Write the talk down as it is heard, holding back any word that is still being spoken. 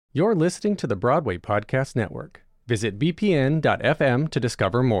You're listening to the Broadway Podcast Network. Visit bpn.fm to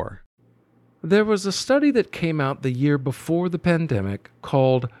discover more. There was a study that came out the year before the pandemic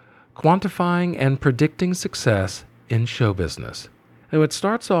called Quantifying and Predicting Success in Show Business. Now, it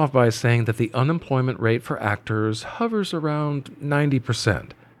starts off by saying that the unemployment rate for actors hovers around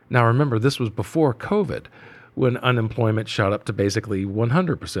 90%. Now, remember, this was before COVID, when unemployment shot up to basically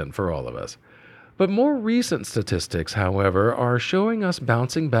 100% for all of us. But more recent statistics, however, are showing us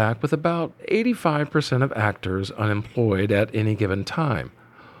bouncing back with about 85% of actors unemployed at any given time,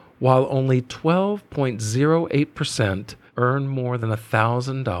 while only 12.08% earn more than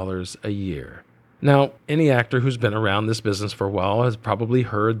 $1,000 a year. Now, any actor who's been around this business for a while has probably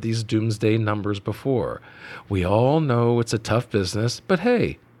heard these doomsday numbers before. We all know it's a tough business, but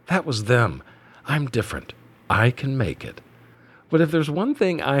hey, that was them. I'm different. I can make it. But if there's one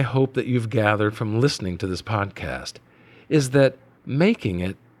thing I hope that you've gathered from listening to this podcast, is that making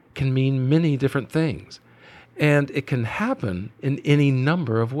it can mean many different things, and it can happen in any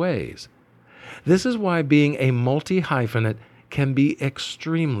number of ways. This is why being a multi-hyphenate can be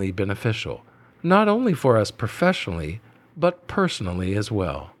extremely beneficial, not only for us professionally, but personally as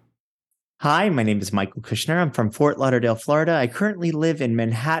well. Hi, my name is Michael Kushner. I'm from Fort Lauderdale, Florida. I currently live in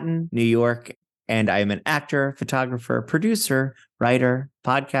Manhattan, New York, and I am an actor, photographer, producer, writer,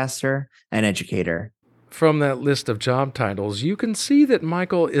 podcaster, and educator. From that list of job titles, you can see that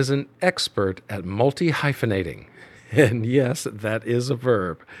Michael is an expert at multi-hyphenating. And yes, that is a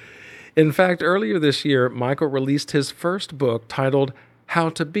verb. In fact, earlier this year, Michael released his first book titled How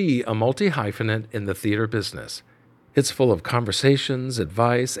to Be a Multi-Hyphenate in the Theater Business. It's full of conversations,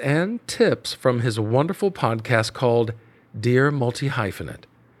 advice, and tips from his wonderful podcast called Dear Multi-Hyphenate.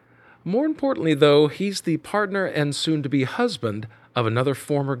 More importantly, though, he's the partner and soon-to-be husband of another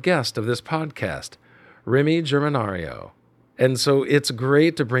former guest of this podcast, Remy Germanario. And so it's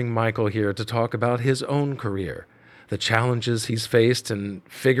great to bring Michael here to talk about his own career, the challenges he's faced in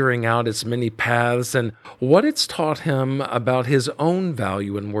figuring out its many paths, and what it's taught him about his own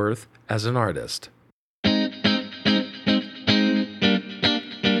value and worth as an artist.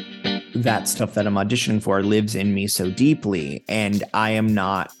 That stuff that I'm auditioning for lives in me so deeply. And I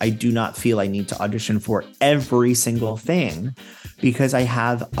do not feel I need to audition for every single thing because I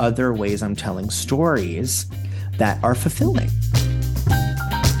have other ways I'm telling stories that are fulfilling.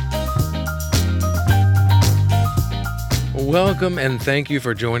 Welcome and thank you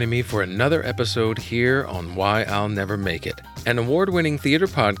for joining me for another episode here on Why I'll Never Make It, an award-winning theater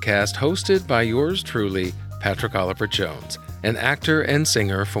podcast hosted by yours truly, Patrick Oliver Jones, an actor and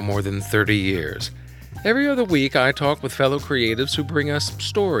singer for more than 30 years. Every other week, I talk with fellow creatives who bring us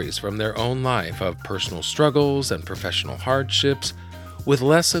stories from their own life of personal struggles and professional hardships with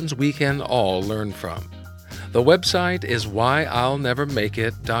lessons we can all learn from. The website is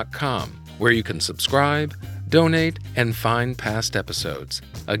whyillnevermakeit.com, where you can subscribe, donate, and find past episodes.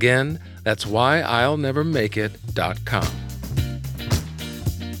 Again, that's whyillnevermakeit.com.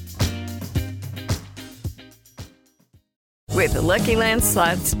 With the Lucky Land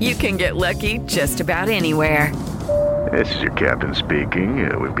Slots, you can get lucky just about anywhere. This is your captain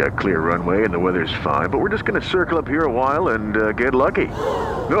speaking. We've got clear runway and the weather's fine, but we're just going to circle up here a while and get lucky.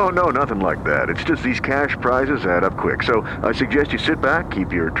 No, nothing like that. It's just these cash prizes add up quick. So I suggest you sit back,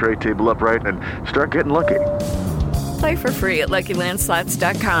 keep your tray table upright, and start getting lucky. Play for free at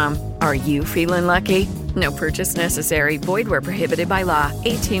LuckyLandSlots.com. Are you feeling lucky? No purchase necessary. Void where prohibited by law.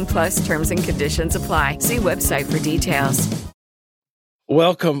 18+ terms and conditions apply. See website for details.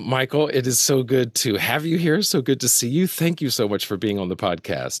 Welcome, Michael. It is so good to have you here. So good to see you. Thank you so much for being on the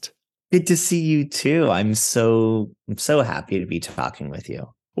podcast. Good to see you too. I'm so happy to be talking with you.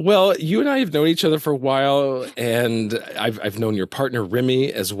 Well, you and I have known each other for a while, and I've known your partner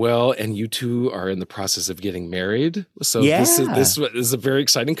Remy as well, and you two are in the process of getting married. So yeah. This is a very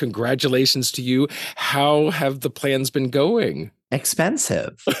exciting. Congratulations to you. How have the plans been going?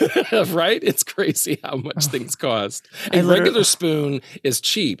 Expensive. Right? It's crazy how much things cost. A regular spoon is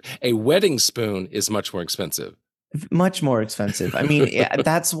cheap. A wedding spoon is much more expensive. Much more expensive. I mean,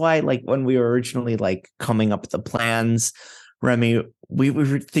 that's why, like, when we were originally coming up with the plans, Remy, we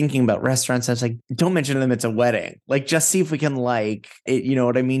were thinking about restaurants. I was like, don't mention them. It's a wedding. Like, just see if we can it. You know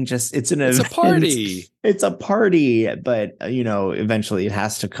what I mean? Just it's a party. It's a party. But, eventually it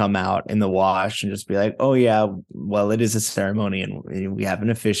has to come out in the wash and just be like, oh, yeah, well, it is a ceremony and we have an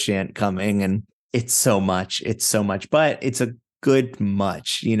officiant coming and it's so much. It's so much. But it's a good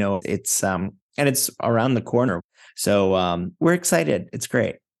much. It's and it's around the corner. So we're excited. It's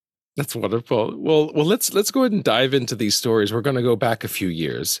great. That's wonderful. Well, let's go ahead and dive into these stories. We're going to go back a few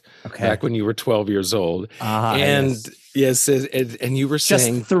years, back when you were 12 years old, and yes, and you were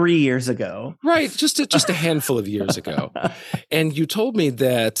saying just 3 years ago, right? Just a handful of years ago, and you told me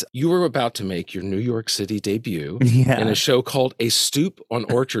that you were about to make your New York City debut in a show called A Stoop on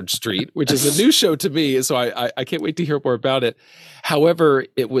Orchard Street, which is a new show to me. So I can't wait to hear more about it. However,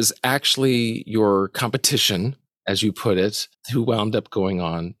 it was actually your competition, as you put it, who wound up going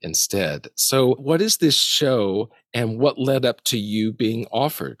on instead. So what is this show and what led up to you being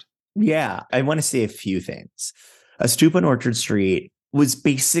offered? Yeah, I want to say a few things. A Stoop on Orchard Street was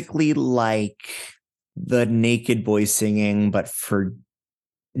basically like the Naked Boy Singing, but for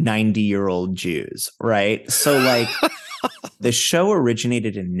 90-year-old Jews, right? So like the show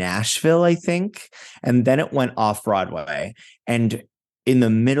originated in Nashville, I think, and then it went off Broadway. And in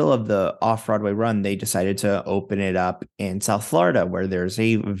the middle of the off-Broadway run, they decided to open it up in South Florida, where there's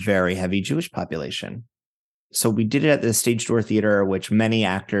a very heavy Jewish population. So we did it at the Stage Door Theater, which many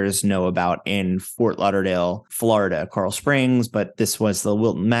actors know about in Fort Lauderdale, Florida, Coral Springs, but this was the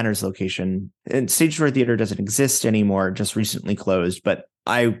Wilton Manors location. And Stage Door Theater doesn't exist anymore, just recently closed, but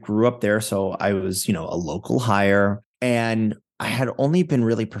I grew up there, so I was, a local hire, and I had only been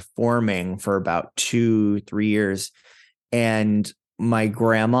really performing for about 2-3 years, and my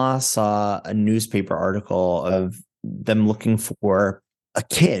grandma saw a newspaper article of them looking for a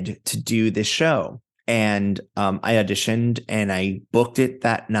kid to do this show. And I auditioned and I booked it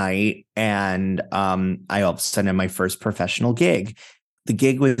that night. And I all of a sudden had my first professional gig. The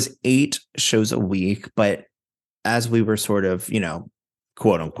gig was 8 shows a week. But as we were sort of,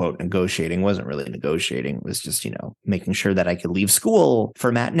 quote unquote, negotiating, wasn't really negotiating. It was just, making sure that I could leave school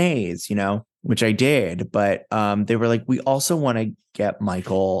for matinees, which I did. But they were like, we also want to get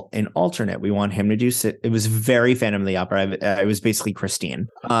Michael an alternate. We want him to do it was very Phantom of the Opera. I was basically Christine.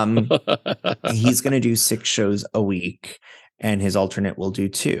 He's going to do 6 shows a week and his alternate will do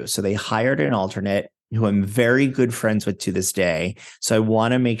 2. So they hired an alternate who I'm very good friends with to this day. So I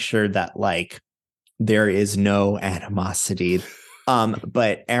want to make sure that there is no animosity.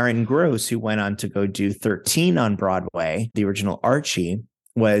 But Aaron Gross, who went on to go do 13 on Broadway, the original Archie,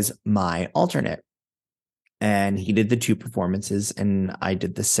 was my alternate. And he did the 2 performances and I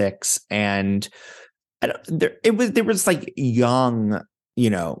did the 6. And there was young,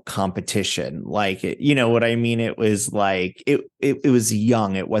 competition. What I mean? It was it was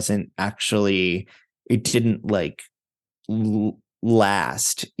young. It wasn't actually, it didn't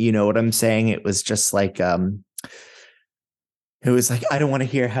last. You know what I'm saying? It was just it was I don't want to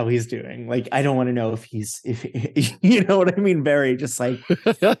hear how he's doing. I don't want to know if you know what I mean? Very just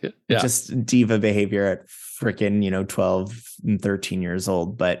just diva behavior at freaking, 12 and 13 years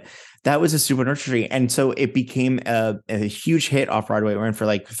old. But that was a super nursery. And so it became a huge hit off Broadway. It ran for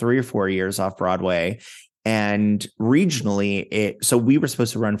 3 or 4 years off Broadway. And regionally, so we were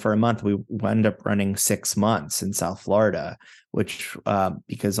supposed to run for a month. We wound up running 6 months in South Florida, which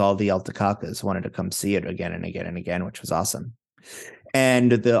because all the Altacakas wanted to come see it again and again and again, which was awesome.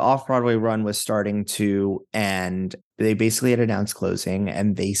 And the off-Broadway run was starting to end. They basically had announced closing,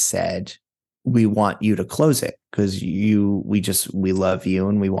 and they said, we want you to close it because we love you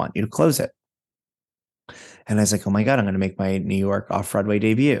and we want you to close it. And I was like, oh my God, I'm going to make my New York off-Broadway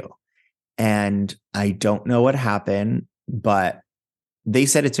debut. And I don't know what happened, but they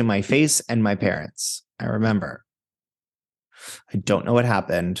said it to my face and my parents. I remember. I don't know what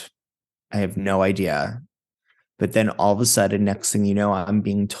happened. I have no idea. But then all of a sudden, next thing you know, I'm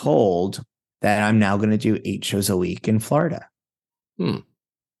being told that I'm now going to do 8 shows a week in Florida.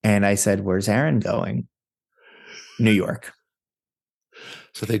 And I said, where's Aaron going? New York.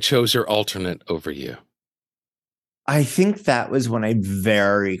 So they chose your alternate over you. I think that was when I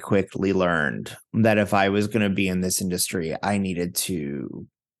very quickly learned that if I was going to be in this industry, I needed to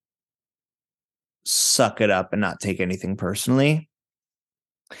suck it up and not take anything personally.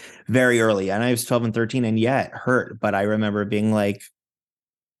 Very early. And I was 12 and 13, and yeah, it hurt. But I remember being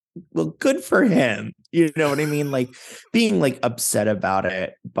well, good for him. You know what I mean? Being upset about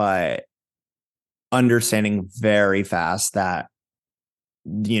it, but understanding very fast that,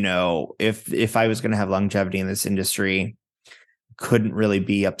 if I was going to have longevity in this industry, couldn't really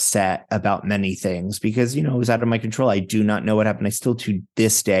be upset about many things because, it was out of my control. I do not know what happened. I still to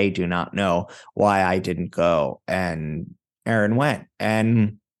this day do not know why I didn't go. And Aaron went.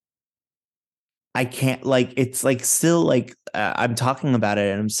 And I can't it's still I'm talking about it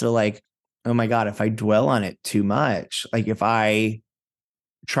and I'm still oh my God, if I dwell on it too much, if I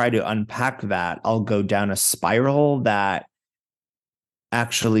try to unpack that, I'll go down a spiral that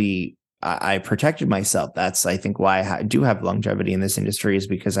actually I protected myself. That's, I think, why I do have longevity in this industry, is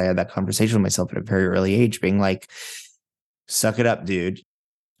because I had that conversation with myself at a very early age, being like, suck it up, dude.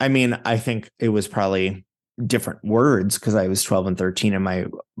 I mean, I think it was probably different words because I was 12 and 13 and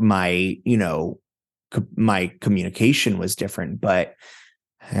my my communication was different, but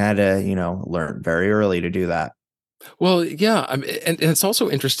I had to, learn very early to do that. Well, yeah, and it's also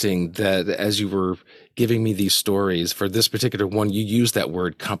interesting that as you were giving me these stories for this particular one, you use that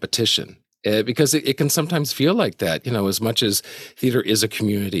word competition. Because it can sometimes feel like that, as much as theater is a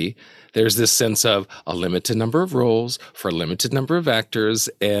community, there's this sense of a limited number of roles for a limited number of actors,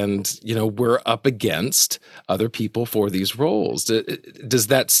 and, we're up against other people for these roles. Does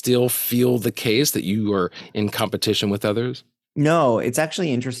that still feel the case, that you are in competition with others? No, it's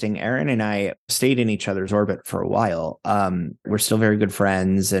actually interesting. Aaron and I stayed in each other's orbit for a while. We're still very good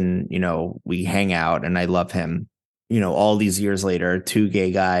friends, and, we hang out, and I love him. All these years later, two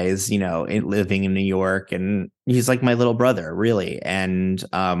gay guys, living in New York, and he's like my little brother, really. And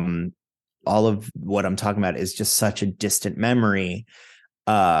all of what I'm talking about is just such a distant memory.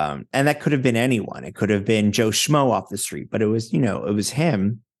 And that could have been anyone. It could have been Joe Schmo off the street, but it was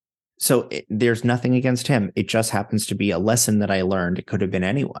him. So there's nothing against him. It just happens to be a lesson that I learned. It could have been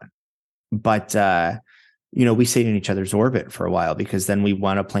anyone. But, we stayed in each other's orbit for a while, because then we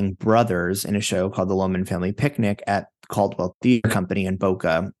wound up playing brothers in a show called The Loman Family Picnic at Caldwell Theater Company in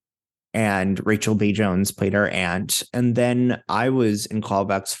Boca. And Rachel Bay Jones played our aunt. And then I was in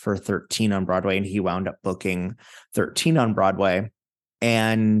callbacks for 13 on Broadway, and he wound up booking 13 on Broadway.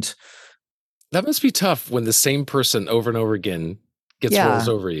 And that must be tough when the same person over and over again gets roles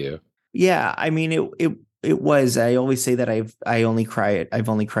over you. Yeah, I mean, it was. I always say that I've only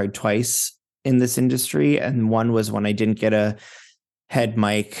cried twice in this industry, and one was when I didn't get a head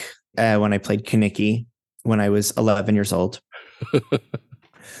mic when I played Kaniki when I was 11 years old,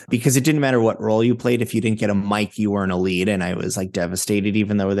 because it didn't matter what role you played. If you didn't get a mic, you weren't a lead, and I was like devastated.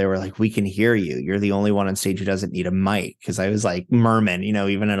 Even though they were like, "We can hear you. You're the only one on stage who doesn't need a mic," because I was like Merman,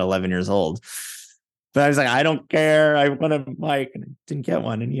 even at 11 years old. But I was like, I don't care. I want a mic, and I didn't get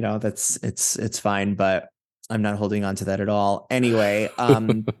one. And, it's fine, but I'm not holding on to that at all. Anyway,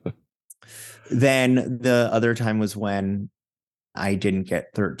 then the other time was when I didn't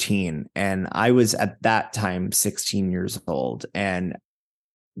get 13. And I was at that time 16 years old. And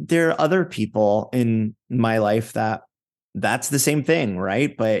there are other people in my life that's the same thing,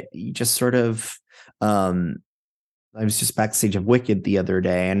 right? But you just sort of, I was just backstage of Wicked the other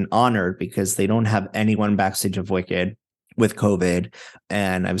day, and honored because they don't have anyone backstage of Wicked with COVID.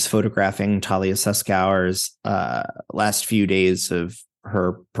 And I was photographing Talia Suskauer's last few days of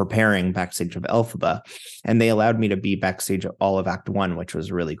her preparing backstage of Elphaba. And they allowed me to be backstage all of Act 1, which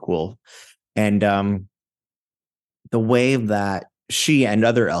was really cool. And the way that she and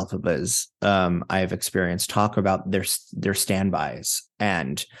other Elphabas I have experienced talk about their standbys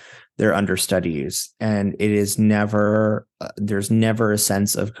and their understudies, and it is never there's never a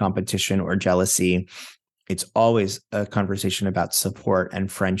sense of competition or jealousy. It's always a conversation about support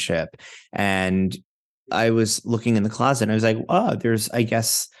and friendship. And I was looking in the closet, and I was like, oh, there's, I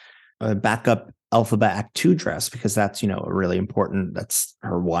guess, a backup Elphaba Act 2 dress, because that's, a really important, that's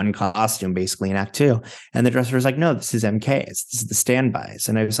her one costume basically in Act 2. And the dresser was like, no, this is MK's, this is the standbys.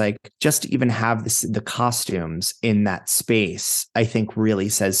 And I was like, just to even have the costumes in that space, I think really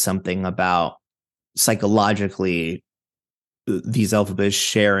says something about psychologically these Elphabas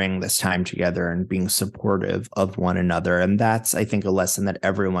sharing this time together and being supportive of one another. And that's, I think, a lesson that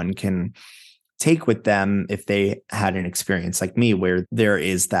everyone can take with them if they had an experience like me, where there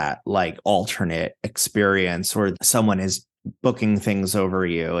is that like alternate experience where someone is booking things over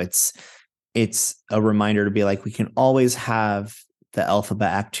you. It's a reminder to be like, we can always have the Elphaba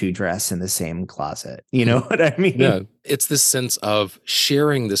Act 2 dress in the same closet. You know what I mean? Yeah. It's this sense of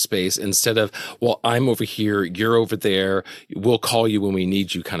sharing the space instead of, well, I'm over here, you're over there, we'll call you when we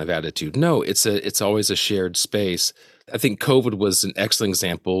need you kind of attitude. No, it's always a shared space. I think COVID was an excellent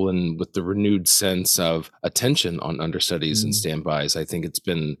example, and with the renewed sense of attention on understudies and standbys, I think it's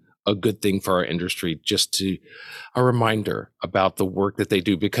been a good thing for our industry, just to a reminder about the work that they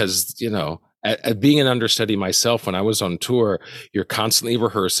do, because, at being an understudy myself, when I was on tour, you're constantly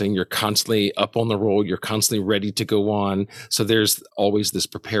rehearsing, you're constantly up on the roll, you're constantly ready to go on. So there's always this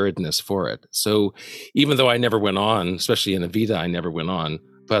preparedness for it. So even though I never went on, especially in Evita, I never went on,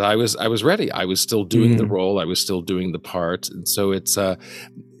 but I was ready. I was still doing the role. I was still doing the part. And so it's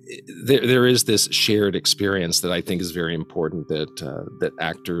there is this shared experience that I think is very important, that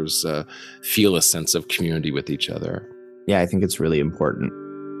actors feel a sense of community with each other. Yeah, I think it's really important.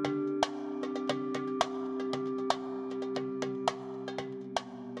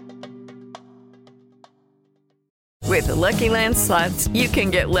 With the Lucky Land Slots, you can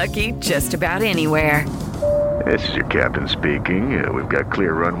get lucky just about anywhere. This is your captain speaking. We've got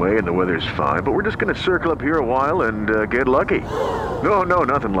clear runway and the weather's fine, but we're just going to circle up here a while and get lucky. No,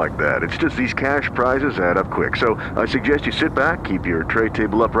 nothing like that. It's just these cash prizes add up quick. So I suggest you sit back, keep your tray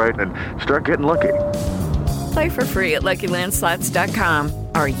table upright, and start getting lucky. Play for free at LuckyLandSlots.com.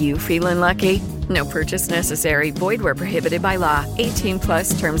 Are you feeling lucky? No purchase necessary. Void where prohibited by law. 18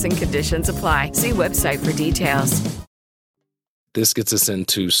 plus terms and conditions apply. See website for details. This gets us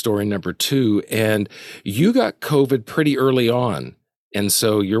into story number 2. And you got COVID pretty early on. And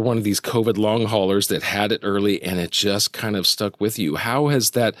so you're one of these COVID long haulers that had it early and it just kind of stuck with you. How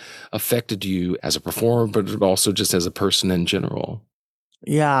has that affected you as a performer, but also just as a person in general?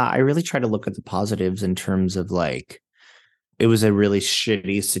 Yeah, I really try to look at the positives in terms of like, it was a really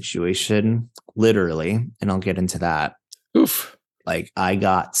shitty situation, literally, and I'll get into that. Oof. Like, I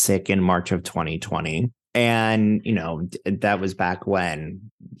got sick in March of 2020. And, you know, that was back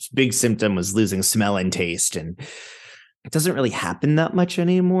when big symptom was losing smell and taste. And it doesn't really happen that much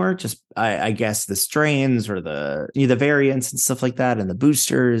anymore. Just, I guess the strains or the variants and stuff like that and the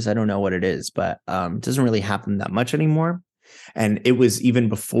boosters, I don't know what it is, but it doesn't really happen that much anymore. And it was even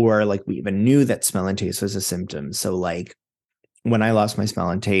before like we even knew that smell and taste was a symptom. So like when I lost my smell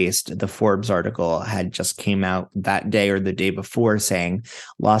and taste, the Forbes article had just came out that day or the day before saying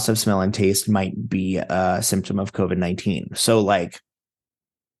loss of smell and taste might be a symptom of COVID-19. So like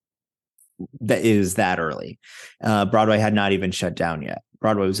that is that early. Broadway had not even shut down yet.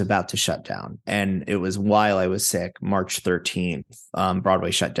 Broadway was about to shut down. And it was while I was sick, March 13th, Broadway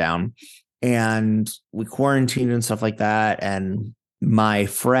shut down. And we quarantined and stuff like that. And my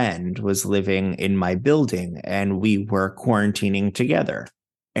friend was living in my building and we were quarantining together.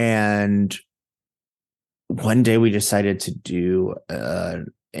 And one day we decided to do a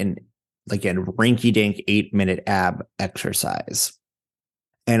rinky-dink 8-minute ab exercise.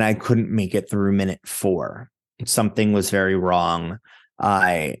 And I couldn't make it through minute 4. Something was very wrong.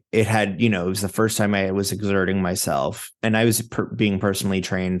 It was the first time I was exerting myself, and I was being personally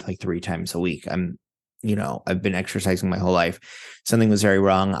trained like 3 times a week. I've been exercising my whole life. Something was very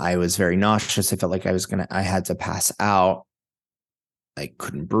wrong. I was very nauseous. I felt like I had to pass out. I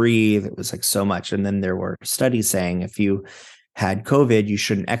couldn't breathe. It was like so much. And then there were studies saying if you had COVID, you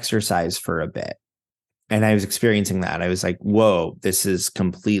shouldn't exercise for a bit. And I was experiencing that. I was like, whoa, this has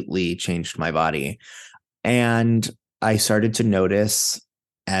completely changed my body. And I started to notice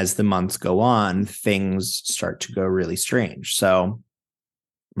as the months go on, things start to go really strange. So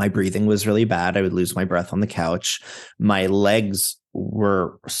my breathing was really bad. I would lose my breath on the couch. My legs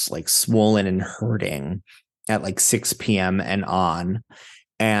were like swollen and hurting at like 6 p.m. and on.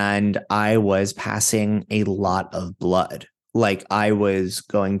 And I was passing a lot of blood. Like I was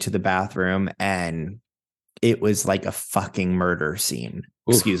going to the bathroom and it was like a fucking murder scene.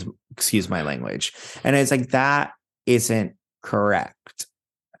 Oof. Excuse my language. And it's like, that isn't correct.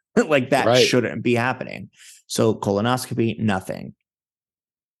 Like that right. Shouldn't be happening. So colonoscopy, nothing.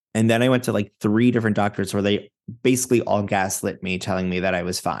 And then I went to like 3 different doctors where they basically all gaslit me, telling me that I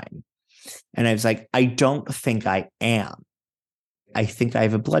was fine. And I was like, I don't think I am. I think I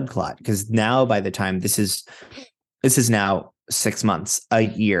have a blood clot, because now by the time this is now 6 months, a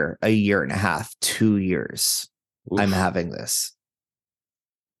year and a half, 2 years, oof. I'm having this.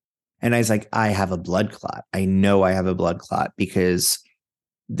 And I was like, I have a blood clot. I know I have a blood clot because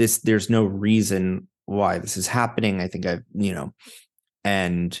there's no reason why this is happening. I think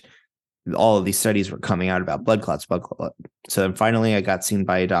and all of these studies were coming out about blood clots. So then finally I got seen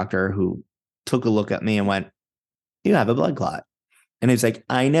by a doctor who took a look at me and went, you have a blood clot. And it's like,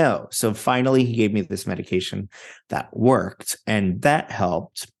 I know. So finally he gave me this medication that worked and that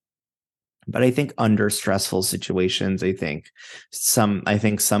helped. But I think under stressful situations, I think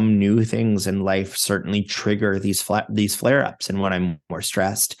some new things in life certainly trigger these flare-ups. And when I'm more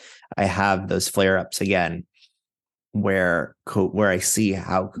stressed, I have those flare-ups again, where I see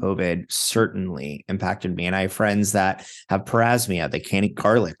how COVID certainly impacted me. And I have friends that have parasmia. They can't eat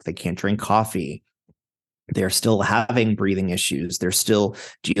garlic. They can't drink coffee. They're still having breathing issues. They're still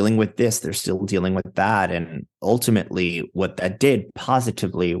dealing with this. They're still dealing with that. And ultimately, what that did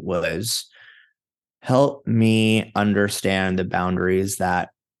positively was help me understand the boundaries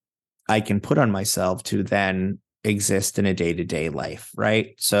that I can put on myself to then exist in a day-to-day life,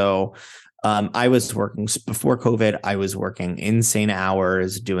 right? So I was working before COVID. I was working insane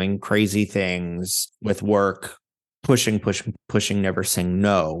hours, doing crazy things with work, pushing, never saying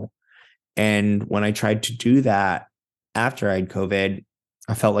no. And when I tried to do that after I had COVID,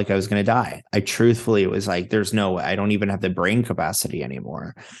 I felt like I was going to die. It was like, there's no way. I don't even have the brain capacity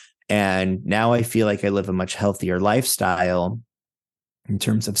anymore. And now I feel like I live a much healthier lifestyle in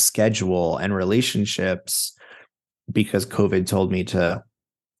terms of schedule and relationships because COVID told me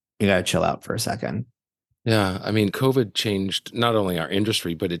you got to chill out for a second. Yeah, I mean, COVID changed not only our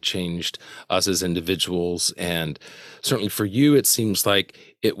industry, but it changed us as individuals. And certainly for you, it seems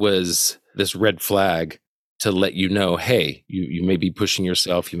like it was this red flag to let you know, hey, you may be pushing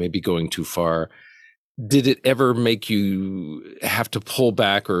yourself, you may be going too far. Did it ever make you have to pull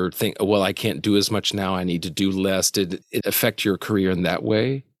back or think, well, I can't do as much now, I need to do less? Did it affect your career in that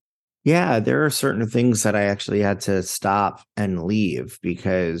way? Yeah, there are certain things that I actually had to stop and leave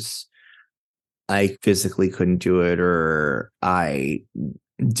because I physically couldn't do it, or I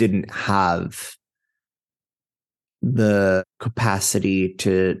didn't have the capacity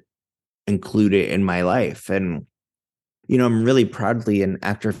to include it in my life. And, I'm really proudly an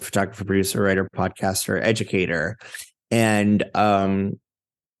actor, photographer, producer, writer, podcaster, educator. And I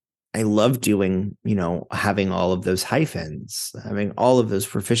love doing, having all of those hyphens, having all of those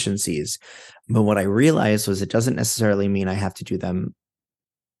proficiencies. But what I realized was it doesn't necessarily mean I have to do them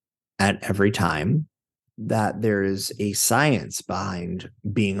at every time, that there's a science behind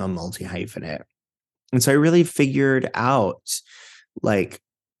being a multi-hyphenate. And so I really figured out like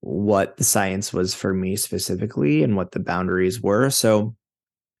what the science was for me specifically and what the boundaries were. So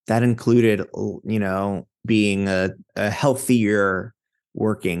that included, being a healthier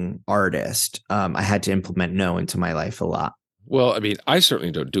working artist. I had to implement no into my life a lot. Well, I mean, I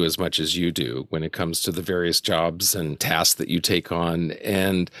certainly don't do as much as you do when it comes to the various jobs and tasks that you take on.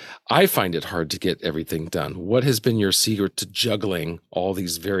 And I find it hard to get everything done. What has been your secret to juggling all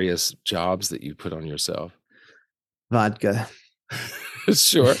these various jobs that you put on yourself? Vodka.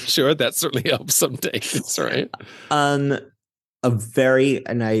 Sure. That certainly helps some days, right? This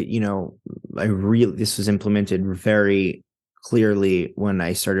was implemented very clearly when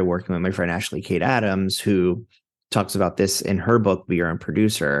I started working with my friend Ashley Kate Adams, who talks about this in her book, Be Your Own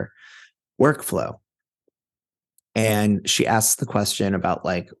Producer, workflow. And she asks the question about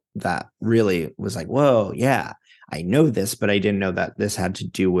that really was like, whoa, yeah, I know this, but I didn't know that this had to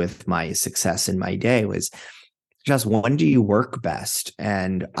do with my success in my day. Was just, when do you work best?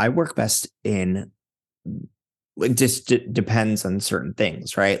 And I work best it just depends on certain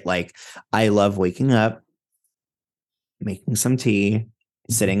things, right? Like I love waking up, making some tea,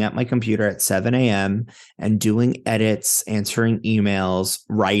 sitting at my computer at 7 a.m. and doing edits, answering emails,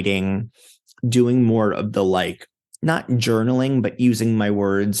 writing, doing more of the not journaling, but using my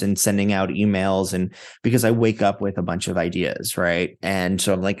words and sending out emails. And because I wake up with a bunch of ideas, right? And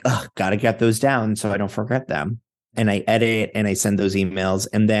so I'm like, oh, got to get those down so I don't forget them. And I edit and I send those emails,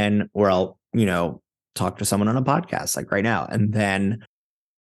 and then, or I'll, talk to someone on a podcast like right now. And then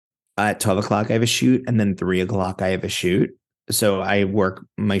at 12 o'clock, I have a shoot. And then 3 o'clock, I have a shoot. So I work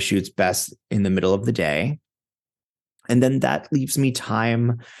my shoots best in the middle of the day. And then that leaves me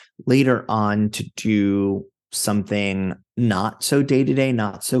time later on to do something not so day-to-day,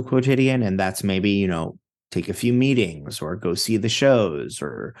 not so quotidian. And that's maybe, take a few meetings or go see the shows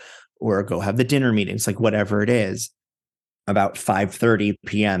or go have the dinner meetings, like whatever it is. About 5:30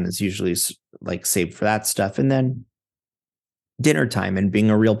 p.m. is usually saved for that stuff. And then dinner time and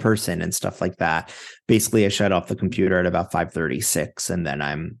being a real person and stuff like that. Basically, I shut off the computer at about 5:36, and then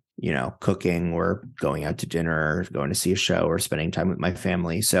I'm, cooking or going out to dinner or going to see a show or spending time with my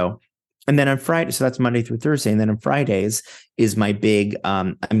family. So, and then on Friday, so that's Monday through Thursday. And then on Fridays is my big,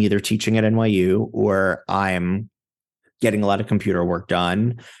 I'm either teaching at NYU or I'm getting a lot of computer work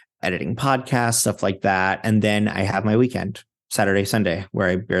done, editing podcasts, stuff like that. And then I have my weekend, Saturday, Sunday, where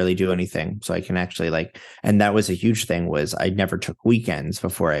I barely do anything. So I can actually and that was a huge thing, was I never took weekends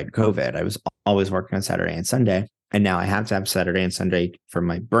before I had COVID. I was always working on Saturday and Sunday. And now I have to have Saturday and Sunday for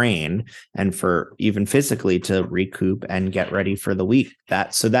my brain and for even physically to recoup and get ready for the week.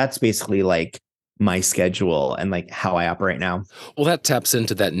 So that's basically my schedule and how I operate now. Well, that taps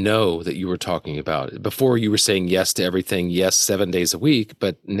into that no that you were talking about. Before you were saying yes to everything, yes, 7 days a week,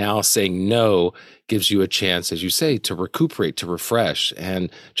 but now saying no gives you a chance, as you say, to recuperate, to refresh,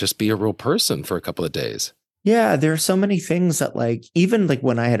 and just be a real person for a couple of days. Yeah, there are so many things that even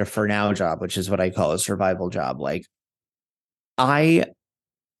when I had a for now job, which is what I call a survival job, I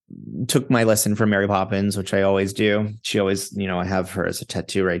took my lesson from Mary Poppins, which I always do. She always, I have her as a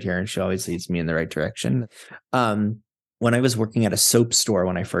tattoo right here, and she always leads me in the right direction. When I was working at a soap store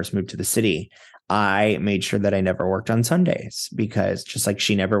when I first moved to the city, I made sure that I never worked on Sundays, because just like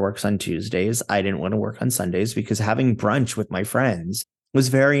she never works on Tuesdays, I didn't want to work on Sundays, because having brunch with my friends was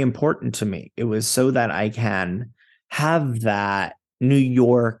very important to me. It was so that I can have that New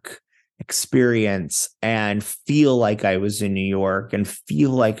York experience and feel like I was in New York and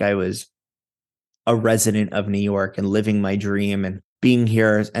feel like I was a resident of New York and living my dream and being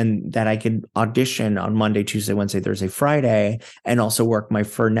here, and that I could audition on Monday, Tuesday, Wednesday, Thursday, Friday, and also work my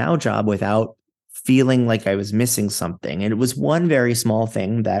For Now job without feeling like I was missing something. And it was one very small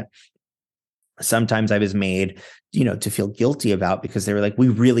thing that sometimes I was made, to feel guilty about, because they were like, we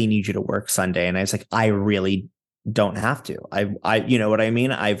really need you to work Sunday. And I was like, I really don't have to. You know what I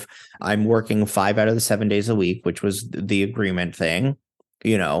mean? I'm working 5 out of the 7 days a week, which was the agreement thing.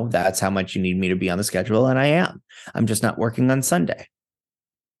 That's how much you need me to be on the schedule. And I am. I'm just not working on Sunday.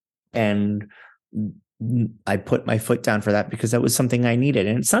 And I put my foot down for that because that was something I needed.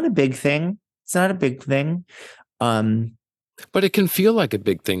 And it's not a big thing. It's not a big thing. But it can feel like a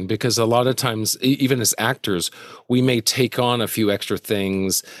big thing because a lot of times, even as actors, we may take on a few extra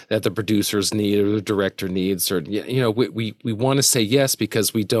things that the producers need or the director needs, or we want to say yes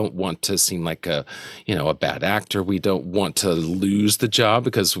because we don't want to seem like a bad actor. We don't want to lose the job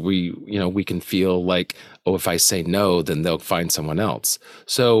because we can feel like, oh, if I say no, then they'll find someone else.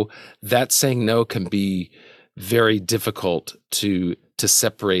 So that saying no can be very difficult to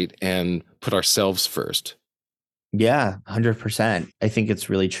separate and put ourselves first. Yeah, 100%. I think it's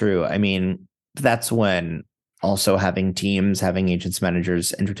really true. I mean, that's when also having teams, having agents,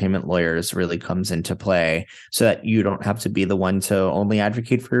 managers, entertainment lawyers really comes into play, so that you don't have to be the one to only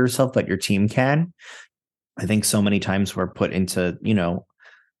advocate for yourself, but your team can. I think so many times we're put into,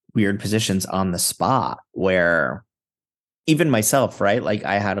 weird positions on the spot where even myself, right? Like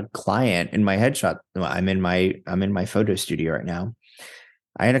I had a client in my headshot. I'm in my photo studio right now.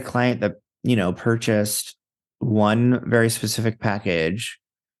 I had a client that, purchased one very specific package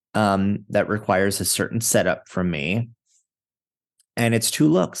that requires a certain setup from me. And it's 2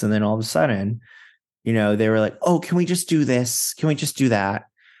 looks. And then all of a sudden, they were like, oh, can we just do this? Can we just do that?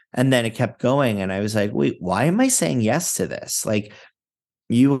 And then it kept going. And I was like, wait, why am I saying yes to this? Like,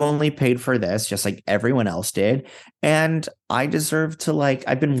 you only paid for this just like everyone else did. And I deserve to, like,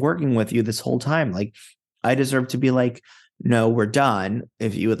 I've been working with you this whole time. Like, I deserve to be like, no, we're done.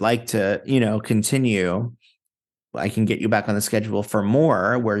 If you would like to, continue, I can get you back on the schedule for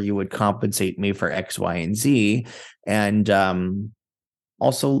more, where you would compensate me for X, Y, and Z. And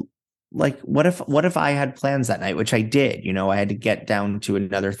also, like, what if I had plans that night, which I did, I had to get down to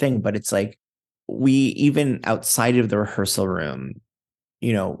another thing. But it's like, we, even outside of the rehearsal room,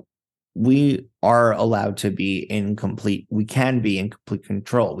 we are allowed to be we can be in complete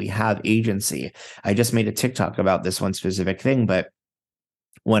control. We have agency. I just made a TikTok about this one specific thing, but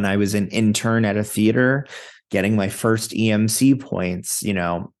when I was an intern at a theater, getting my first EMC points,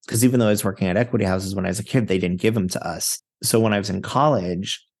 because even though I was working at equity houses when I was a kid, they didn't give them to us. So when I was in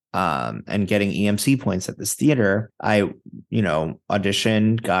college and getting EMC points at this theater, I,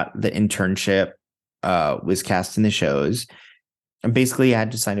 auditioned, got the internship, was cast in the shows. And basically I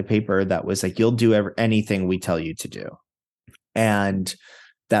had to sign a paper that was like, you'll do anything we tell you to do. And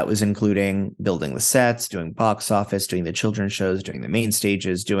that was including building the sets, doing box office, doing the children's shows, doing the main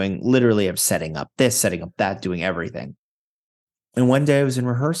stages, doing literally of setting up this, setting up that, doing everything. And one day I was in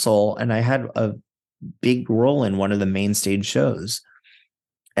rehearsal and I had a big role in one of the main stage shows.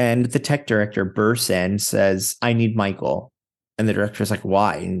 And the tech director bursts in, says, I need Michael. And the director's like,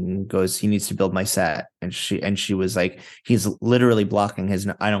 why? And goes, he needs to build my set. And she was like, he's literally blocking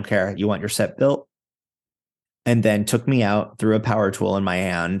I don't care. You want your set built? And then took me out, threw a power tool in my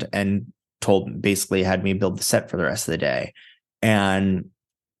hand, and basically had me build the set for the rest of the day. And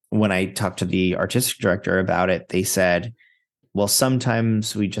when I talked to the artistic director about it, they said, well,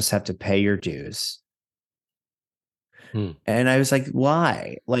 sometimes we just have to pay your dues. And I was like,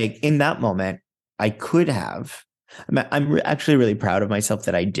 why? Like, in that moment, I could have. I'm actually really proud of myself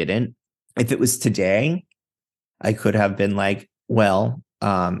that I didn't. If it was today, I could have been like, well,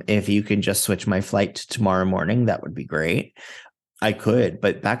 if you can just switch my flight to tomorrow morning, that would be great. I could.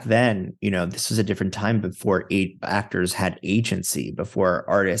 But back then, this was a different time, before actors had agency, before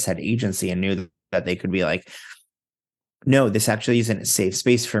artists had agency and knew that they could be like, no, this actually isn't a safe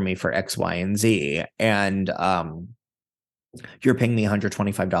space for me for X, Y, and Z. And you're paying me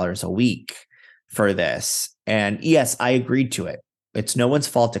 $125 a week for this. And yes, I agreed to it. It's no one's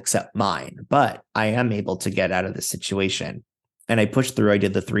fault except mine, but I am able to get out of this situation. And I pushed through. I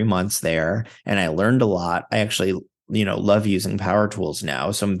did the 3 months there and I learned a lot. I actually, love using power tools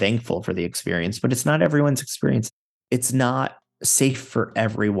now. So I'm thankful for the experience, but it's not everyone's experience. It's not safe for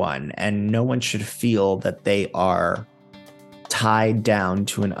everyone. And no one should feel that they are tied down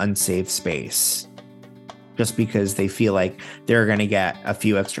to an unsafe space just because they feel like they're going to get a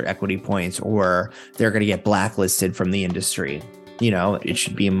few extra equity points or they're going to get blacklisted from the industry. it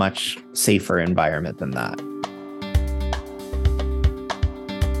should be a much safer environment than that.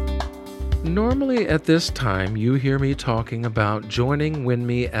 Normally at this time, you hear me talking about joining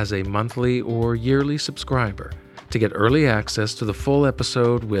WinMe as a monthly or yearly subscriber to get early access to the full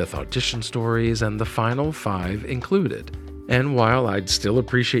episode with audition stories and the final 5 included. And while I'd still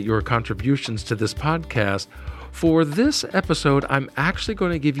appreciate your contributions to this podcast, for this episode, I'm actually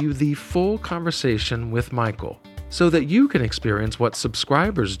going to give you the full conversation with Michael so that you can experience what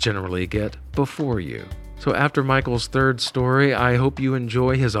subscribers generally get before you. So after Michael's 3rd story, I hope you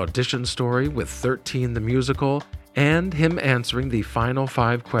enjoy his audition story with 13 the musical and him answering the final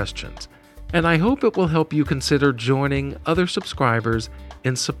 5 questions. And I hope it will help you consider joining other subscribers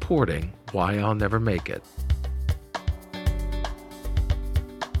in supporting Why I'll Never Make It.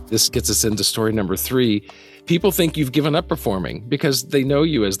 This gets us into story number 3. People think you've given up performing because they know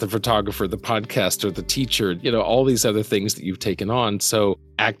you as the photographer, the podcaster, the teacher, all these other things that you've taken on. So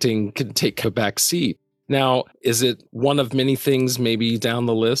acting can take a back seat. Now, is it one of many things maybe down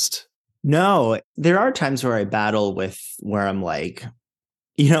the list? No, there are times where I battle with where I'm like,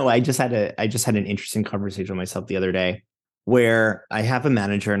 I just had an interesting conversation with myself the other day where I have a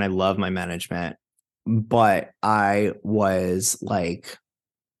manager and I love my management, but I was like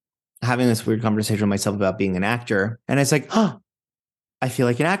having this weird conversation with myself about being an actor. And it's like, I feel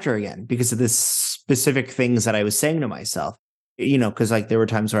like an actor again because of the specific things that I was saying to myself, because like there were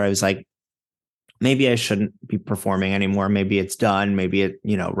times where I was like, maybe I shouldn't be performing anymore. Maybe it's done. Maybe it,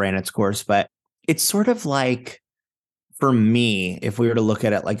 ran its course. But it's sort of like, for me, if we were to look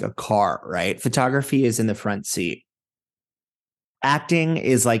at it like a car, right? Photography is in the front seat. Acting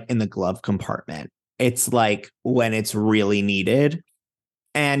is like in the glove compartment. It's like when it's really needed.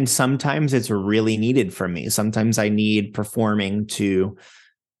 And sometimes it's really needed from me. Sometimes I need performing to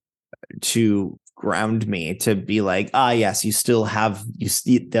ground me, to be like, yes, you still have,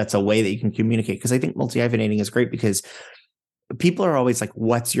 that's a way that you can communicate. Because I think multi-hyphenating is great because people are always like,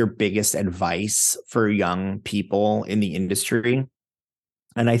 what's your biggest advice for young people in the industry?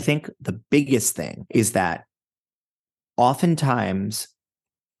 And I think the biggest thing is that oftentimes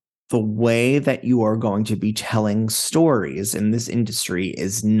the way that you are going to be telling stories in this industry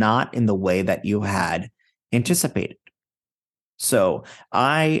is not in the way that you had anticipated. So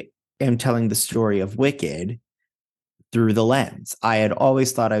I am telling the story of Wicked through the lens. I had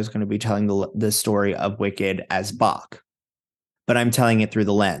always thought I was going to be telling the story of Wicked as Bach, but I'm telling it through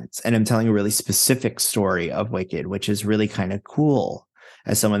the lens, and I'm telling a really specific story of Wicked, which is really kind of cool.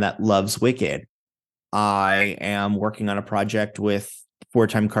 As someone that loves Wicked, I am working on a project with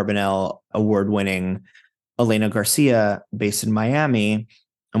 4-time Carbonell award-winning Elena Garcia based in Miami.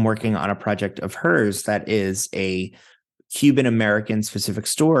 I'm working on a project of hers that is a Cuban American specific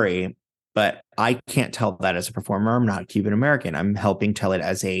story, but I can't tell that as a performer. I'm not Cuban American. I'm helping tell it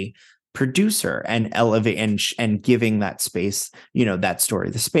as a producer and elevate and giving that space, that story,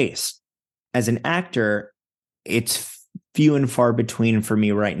 the space. As an actor, it's few and far between for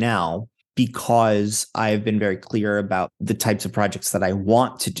me right now because I've been very clear about the types of projects that I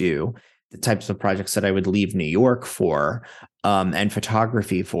want to do, the types of projects that I would leave New York for, and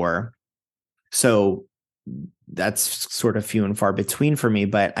photography for. So that's sort of few and far between for me.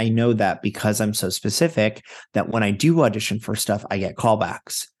 But I know that because I'm so specific that when I do audition for stuff, I get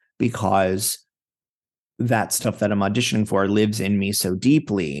callbacks because that stuff that I'm auditioning for lives in me so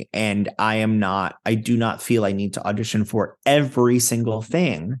deeply. And I do not feel I need to audition for every single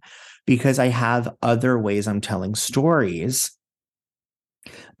thing because I have other ways I'm telling stories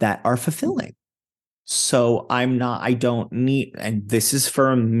that are fulfilling. So I don't need, and this is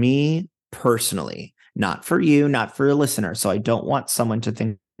for me personally, not for you, not for a listener. So I don't want someone to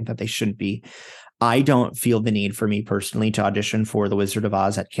think that they shouldn't be. I don't feel the need for me personally to audition for The Wizard of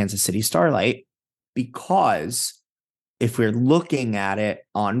Oz at Kansas City Starlight, because if we're looking at it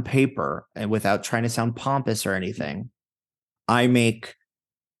on paper and without trying to sound pompous or anything, I make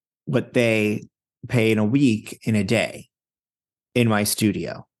what they pay in a week in a day in my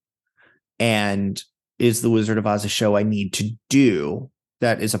studio. And is The Wizard of Oz a show I need to do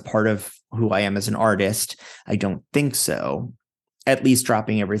that is a part of who I am as an artist? I don't think so. At least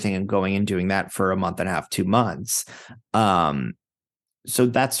dropping everything and going and doing that for a month and a half, 2 months. So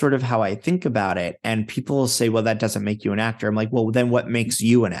that's sort of how I think about it. And people will say, well, that doesn't make you an actor. I'm like, well, then what makes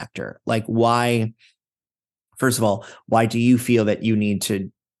you an actor? Like, why? First of all, why do you feel that you need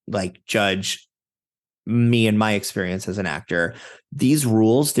to judge me and my experience as an actor? These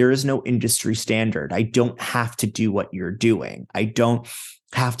rules, there is no industry standard. I don't have to do what you're doing. I don't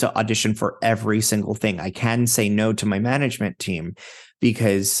have to audition for every single thing. I can say no to my management team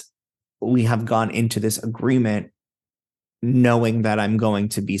because we have gone into this agreement knowing that I'm going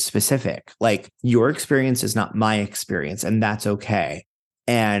to be specific. Like, your experience is not my experience, and that's okay.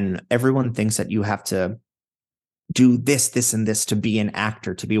 And everyone thinks that you have to do this, this, and this to be an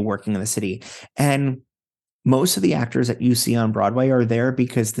actor, to be working in the city. And most of the actors that you see on Broadway are there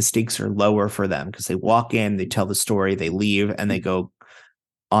because the stakes are lower for them, because they walk in, they tell the story, they leave, and they go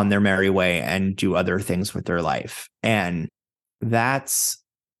on their merry way and do other things with their life. And that's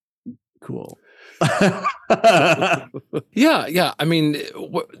cool. Yeah. I mean,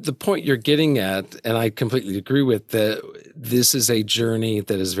 the point you're getting at, and I completely agree with, that this is a journey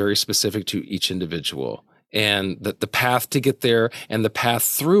that is very specific to each individual, and that the path to get there and the path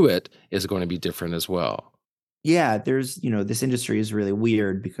through it is going to be different as well. Yeah, there's, this industry is really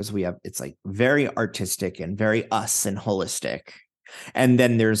weird because it's like very artistic and very us and holistic. And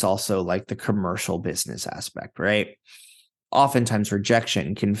then there's also like the commercial business aspect, right? Oftentimes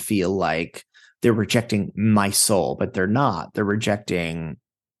rejection can feel like they're rejecting my soul, but they're not. They're rejecting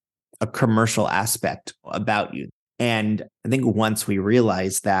a commercial aspect about you. And I think once we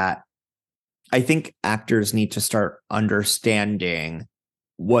realize that, I think actors need to start understanding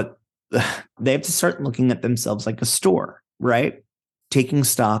what they have to start looking at themselves like a store, right? Taking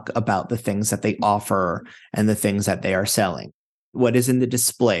stock about the things that they offer and the things that they are selling. What is in the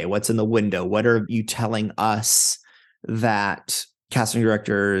display? What's in the window? What are you telling us that casting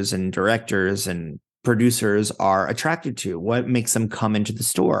directors and directors and producers are attracted to? What makes them come into the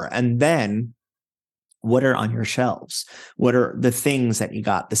store? And then what are on your shelves? What are the things that you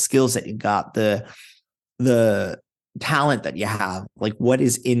got, the skills that you got, the talent that you have? Like, what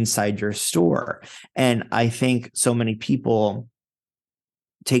is inside your store? And I think so many people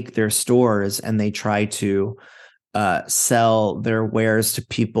take their stores and they try to sell their wares to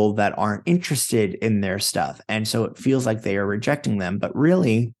people that aren't interested in their stuff. And so it feels like they are rejecting them. But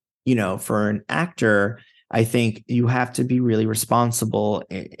really, for an actor, I think you have to be really responsible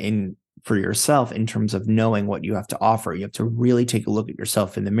for yourself in terms of knowing what you have to offer. You have to really take a look at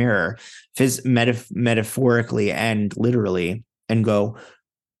yourself in the mirror, metaphorically and literally, and go,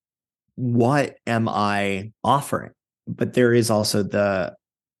 what am I offering? But there is also the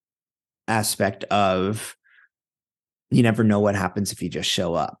aspect of, you never know what happens if you just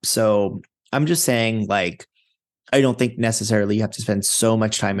show up. So I'm just saying, like, I don't think necessarily you have to spend so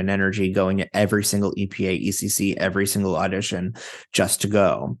much time and energy going to every single EPA, ECC, every single audition just to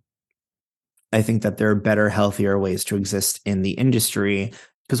go. I think that there are better, healthier ways to exist in the industry,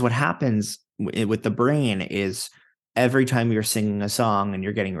 because what happens with the brain is every time you're singing a song and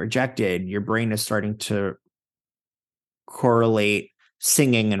you're getting rejected, your brain is starting to correlate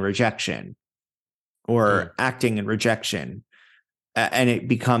singing and rejection, or acting and rejection. And it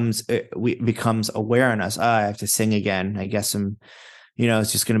becomes awareness. I have to sing again. I guess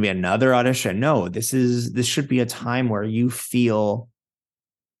it's just going to be another audition. No, this should be a time where you feel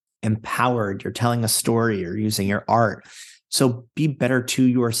empowered. You're telling a story. You're using your art. So be better to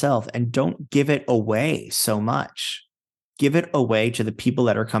yourself and don't give it away so much. Give it away to the people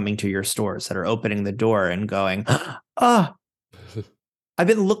that are coming to your stores, that are opening the door and going, I've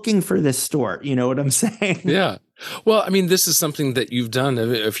been looking for this store. You know what I'm saying? Yeah. Well, I mean, this is something that you've done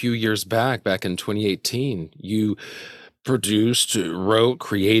a few years back in 2018. You produced, wrote,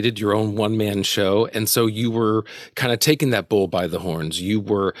 created your own one-man show. And so you were kind of taking that bull by the horns. You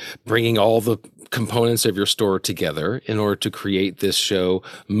were bringing all the components of your store together in order to create this show,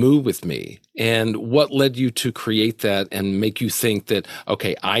 Move With Me. And what led you to create that and make you think that,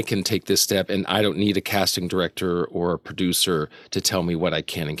 okay, I can take this step and I don't need a casting director or a producer to tell me what I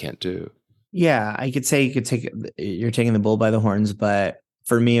can and can't do? Yeah, I could say you're taking the bull by the horns, but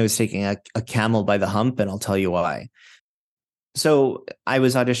for me, I was taking a camel by the hump, and I'll tell you why. So I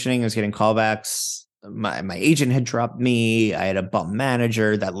was auditioning, I was getting callbacks. My agent had dropped me. I had a bum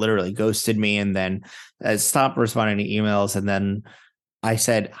manager that literally ghosted me, and then stopped responding to emails. And then I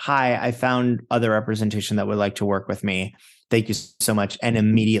said, hi, I found other representation that would like to work with me. Thank you so much. And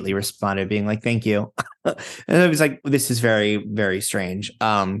immediately responded being like, thank you. And I was like, this is very, very strange.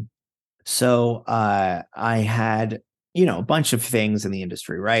 So I had, a bunch of things in the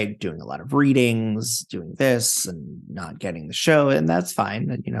industry, right? Doing a lot of readings, doing this and not getting the show. And that's fine.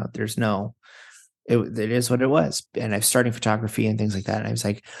 It is what it was. And I'm starting photography and things like that. And I was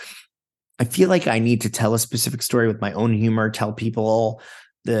like, I feel like I need to tell a specific story with my own humor, tell people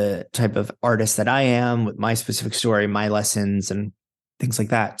the type of artist that I am with my specific story, my lessons and things like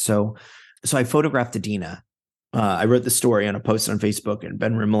that. So I photographed Adina. I wrote the story on a post on Facebook, and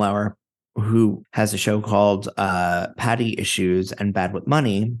Ben Rimmelauer, who has a show called Patty Issues and Bad with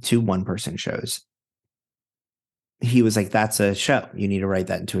Money, 2 one-person shows. He was like, that's a show. You need to write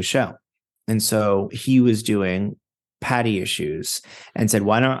that into a show. And so he was doing Patty Issues and said,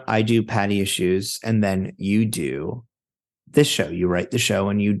 why don't I do Patty Issues and then you do this show? You write the show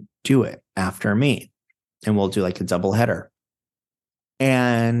and you do it after me. And we'll do like a double header.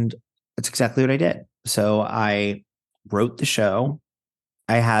 And that's exactly what I did. So I wrote the show.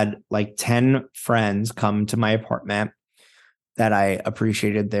 I had like 10 friends come to my apartment that I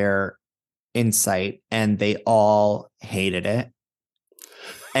appreciated their insight, and they all hated it.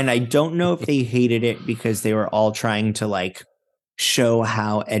 And I don't know if they hated it because they were all trying to like show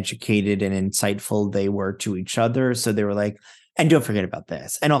how educated and insightful they were to each other. So they were like, and don't forget about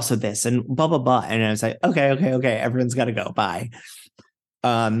this, and also this, and blah, blah, blah. And I was like, okay. Everyone's got to go. Bye.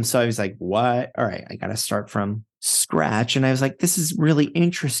 So I was like, what? All right, I got to start from scratch. And I was like, this is really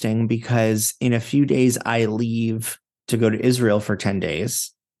interesting because in a few days, I leave to go to Israel for 10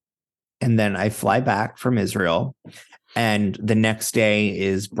 days. And then I fly back from Israel. And the next day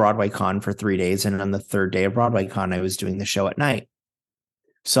is Broadway Con for 3 days. And on the third day of Broadway Con, I was doing the show at night.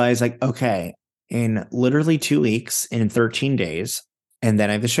 So I was like, okay, in literally 2 weeks, in 13 days, and then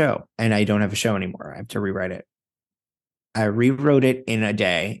I have the show. And I don't have a show anymore. I have to rewrite it. I rewrote it in a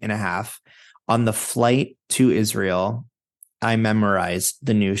day and a half. On the flight to Israel, I memorized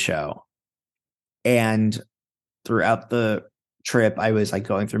the new show. And throughout the trip, I was like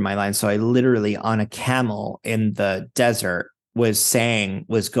going through my lines. So I literally on a camel in the desert was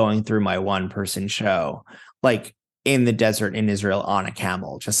going through my one-person show, like in the desert in Israel on a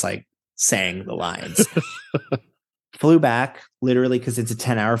camel, just like saying the lines. Flew back literally because it's a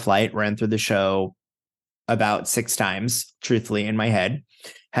 10-hour flight, ran through the show about 6 times, truthfully, in my head.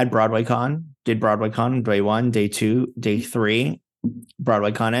 Had Broadway Con, did Broadway Con day 1, day 2, day 3.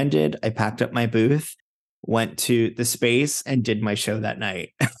 Broadway Con ended. I packed up my booth, went to the space, and did my show that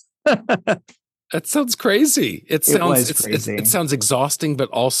night. That sounds crazy. It sounds crazy. It sounds exhausting, but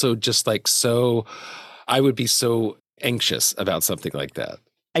also just like so. I would be so anxious about something like that.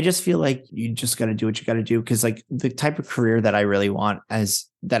 I just feel like you just got to do what you got to do, because like the type of career that I really want,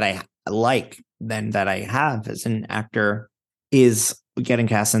 that I like, then that I have as an actor, is getting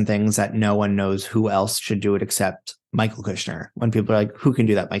cast in things that no one knows who else should do it except Michael Kushner. When people are like, who can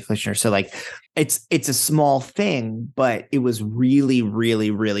do that? Michael Kushner. So like, it's a small thing, but it was really,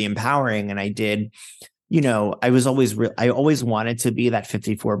 really, really empowering. And I did, I always wanted to be that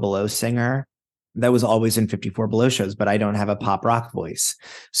 54 Below singer that was always in 54 Below shows, but I don't have a pop rock voice.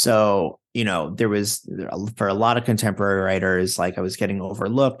 So, there was, for a lot of contemporary writers, like I was getting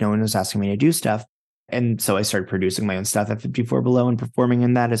overlooked. No one was asking me to do stuff. And so I started producing my own stuff at 54 Below and performing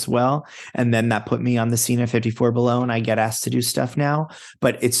in that as well. And then that put me on the scene at 54 Below, and I get asked to do stuff now,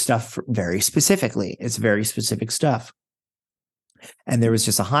 but it's stuff very specifically. It's very specific stuff. And there was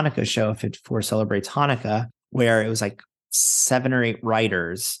just a Hanukkah show, 54 Celebrates Hanukkah, where it was like 7 or 8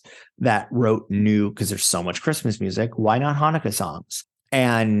 writers that wrote new, because there's so much Christmas music, why not Hanukkah songs?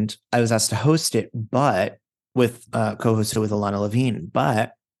 And I was asked to host it, but co-hosted with Alana Levine.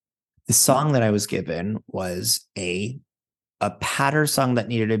 But the song that I was given was a patter song that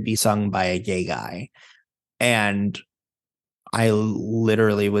needed to be sung by a gay guy. And I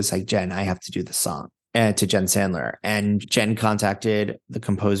literally was like, Jen, I have to do the song. And to Jen Sandler. And Jen contacted the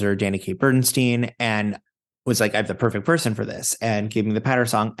composer, Danny K. Bernstein, and was like, I have the perfect person for this, and gave me the patter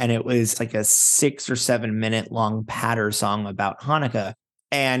song. And it was like a 6 or 7 minute long patter song about Hanukkah,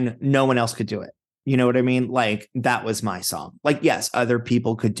 and no one else could do it. You know what I mean? Like, that was my song. Like, yes, other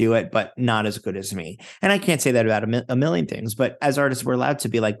people could do it, but not as good as me. And I can't say that about a million things, but as artists, we're allowed to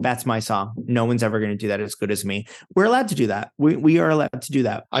be like, that's my song. No one's ever going to do that as good as me. We're allowed to do that. We are allowed to do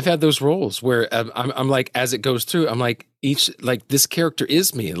that. I've had those roles where I'm like, as it goes through, I'm like, this character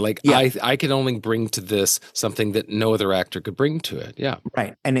is me. Like, yeah. I can only bring to this something that no other actor could bring to it. Yeah.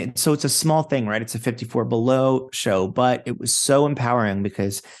 Right. And so it's a small thing, right? It's a 54 Below show, but it was so empowering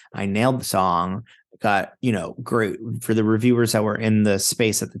because I nailed the song. Got, great for the reviewers that were in the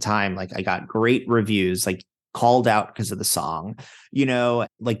space at the time. Like, I got great reviews, like called out because of the song,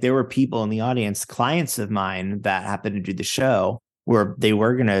 like there were people in the audience, clients of mine that happened to do the show, where they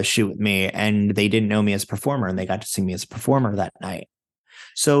were going to shoot with me and they didn't know me as a performer, and they got to see me as a performer that night.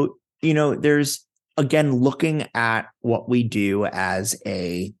 So, there's, again, looking at what we do as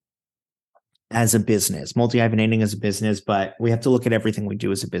a business, multi-hyphenating as a business, but we have to look at everything we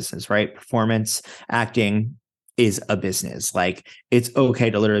do as a business, right? Performance, acting is a business. Like, it's okay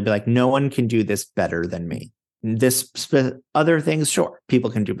to literally be like, no one can do this better than me. Other things, sure,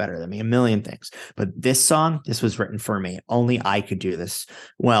 people can do better than me, a million things. But this song, this was written for me. Only I could do this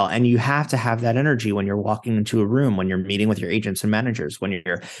well. And you have to have that energy when you're walking into a room, when you're meeting with your agents and managers, when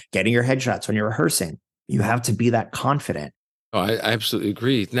you're getting your headshots, when you're rehearsing. You have to be that confident. Oh, I absolutely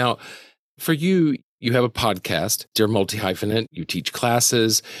agree. Now, for you, You have a podcast, Dear Multi-Hyphenate. You teach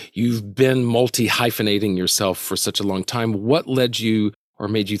classes. You've been multi-hyphenating yourself for such a long time. What led you or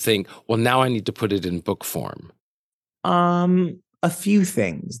made you think, well, now I need to put it in book form? A few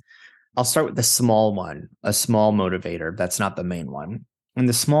things. I'll start with the small one, a small motivator. That's not the main one. And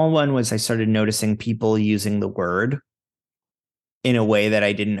the small one was I started noticing people using the word in a way that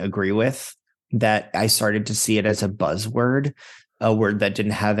I didn't agree with, that I started to see it as a buzzword, a word that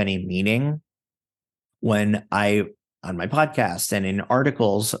didn't have any meaning. When on my podcast and in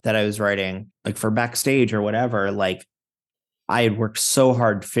articles that I was writing, like for Backstage or whatever, like I had worked so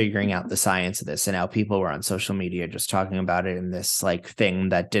hard figuring out the science of this, and now people were on social media just talking about it in this like thing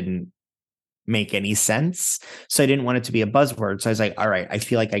that didn't make any sense. So I didn't want it to be a buzzword. So I was like, all right, I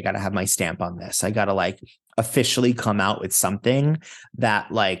feel like I got to have my stamp on this. I got to like officially come out with something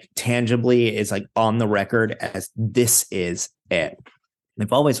that like tangibly is like on the record as this is it.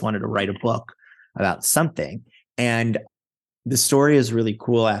 I've always wanted to write a book about something. And the story is really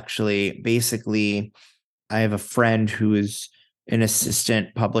cool, actually. Basically, I have a friend who is an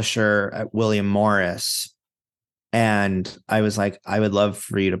assistant publisher at William Morris. And I was like, I would love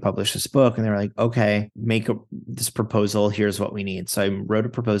for you to publish this book. And they were like, okay, make this proposal. Here's what we need. So I wrote a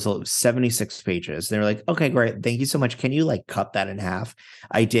proposal. It was 76 pages. They were like, okay, great. Thank you so much. Can you like cut that in half?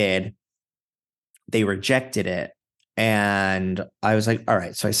 I did. They rejected it. And I was like, all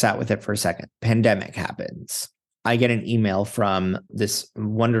right. So I sat with it for a second. Pandemic happens. I get an email from this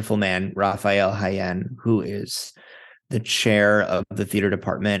wonderful man, Raphael Hayen, who is the chair of the theater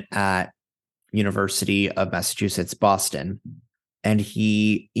department at University of Massachusetts, Boston. And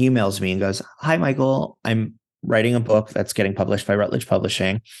he emails me and goes, hi, Michael, I'm writing a book that's getting published by Routledge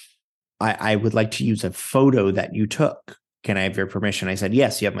Publishing. I would like to use a photo that you took. Can I have your permission? I said,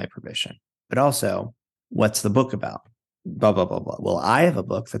 yes, you have my permission. But also, what's the book about? Blah, blah, blah, blah. Well, I have a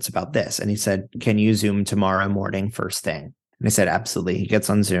book that's about this. And he said, can you Zoom tomorrow morning first thing? And I said, absolutely. He gets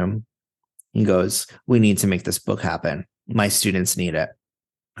on Zoom. He goes, we need to make this book happen. My students need it.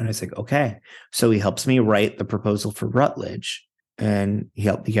 And I was like, okay. So he helps me write the proposal for Routledge, and he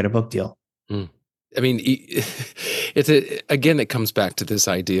helped me get a book deal. I mean, again, it comes back to this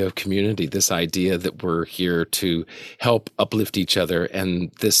idea of community, this idea that we're here to help uplift each other. And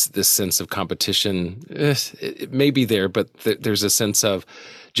this sense of competition, it may be there, but there's a sense of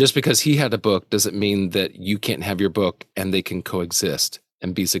just because he had a book doesn't mean that you can't have your book and they can coexist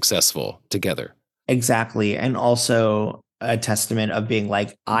and be successful together. Exactly. And also a testament of being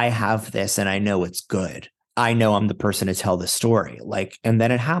like, I have this and I know it's good. I know I'm the person to tell the story. Like, and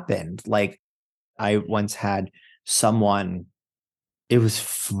then it happened. Like, I once had someone, it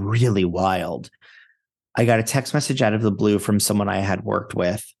was really wild. I got a text message out of the blue from someone I had worked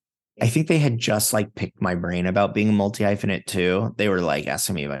with. I think they had just like picked my brain about being a multi-hyphenate too. They were like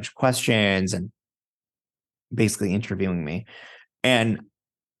asking me a bunch of questions and basically interviewing me. And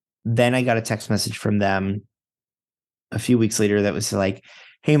then I got a text message from them a few weeks later that was like,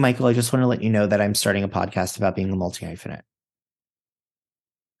 hey, Michael, I just want to let you know that I'm starting a podcast about being a multi-hyphenate.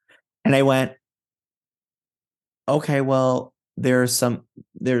 And I went, okay, well, there's some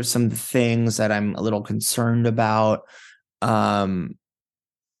things that I'm a little concerned about. And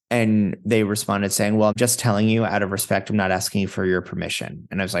they responded saying, well, I'm just telling you out of respect, I'm not asking you for your permission.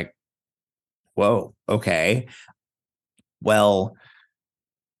 And I was like, whoa, okay. Well,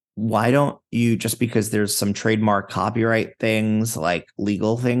 why don't you, just because there's some trademark copyright things, like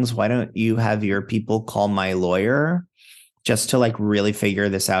legal things, why don't you have your people call my lawyer just to like really figure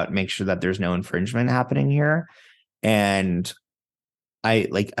this out and make sure that there's no infringement happening here? And I,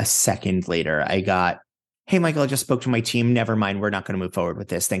 like a second later, I got, hey, Michael, I just spoke to my team. Never mind. We're not going to move forward with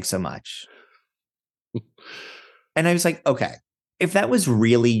this. Thanks so much. And I was like, okay, if that was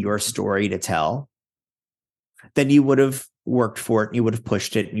really your story to tell, then you would have worked for it. And you would have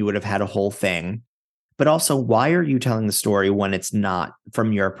pushed it. And you would have had a whole thing. But also, why are you telling the story when it's not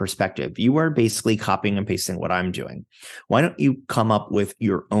from your perspective? You are basically copying and pasting what I'm doing. Why don't you come up with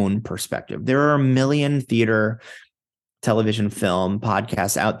your own perspective? There are a million theater, television, film,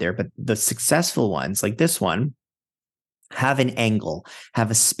 podcasts out there, but the successful ones like this one have an angle, have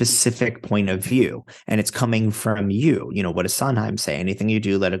a specific point of view, and it's coming from you. You know, what does Sondheim say? Anything you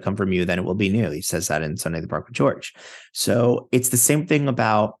do, let it come from you, then it will be new. He says that in Sunday in the Park with George. So it's the same thing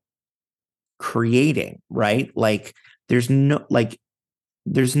about creating, right? Like there's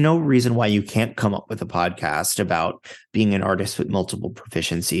no reason why you can't come up with a podcast about being an artist with multiple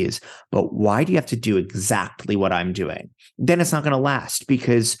proficiencies, but why do you have to do exactly what I'm doing? Then it's not going to last,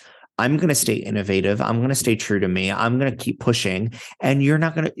 because I'm going to stay innovative. I'm going to stay true to me. I'm going to keep pushing. And you're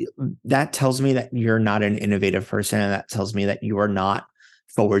not going to, that tells me that you're not an innovative person. And that tells me that you are not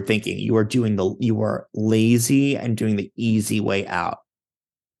forward thinking. You are lazy and doing the easy way out.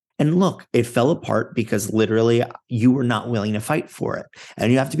 And look, it fell apart because literally you were not willing to fight for it.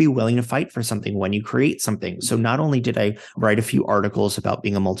 And you have to be willing to fight for something when you create something. So not only did I write a few articles about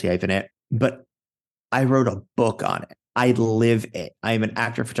being a multi-hyphenate, but I wrote a book on it. I live it. I am an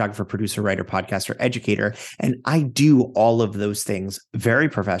actor, photographer, producer, writer, podcaster, educator, and I do all of those things very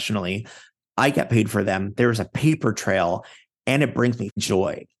professionally. I get paid for them. There's a paper trail, and it brings me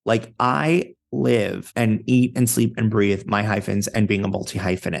joy. Like, I live and eat and sleep and breathe my hyphens and being a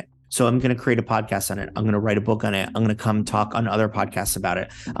multi-hyphenate. So I'm going to create a podcast on it. I'm going to write a book on it. I'm going to come talk on other podcasts about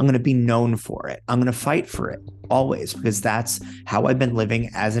it. I'm going to be known for it. I'm going to fight for it always, because that's how I've been living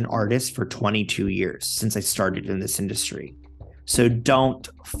as an artist for 22 years since I started in this industry. So don't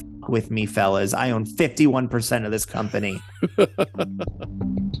f with me, fellas. I own 51% of this company.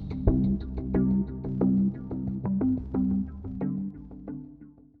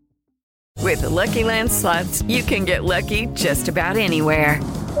 With the Lucky Land Slots, you can get lucky just about anywhere.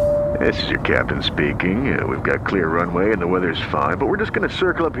 This is your captain speaking. We've got clear runway and the weather's fine, but we're just going to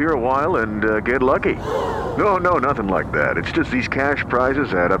circle up here a while and get lucky. No, nothing like that. It's just these cash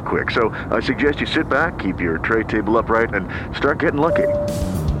prizes add up quick. So I suggest you sit back, keep your tray table upright, and start getting lucky.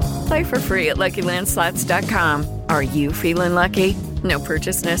 Play for free at LuckyLandSlots.com. Are you feeling lucky? No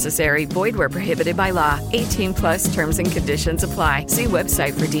purchase necessary. Void where prohibited by law. 18+ terms and conditions apply. See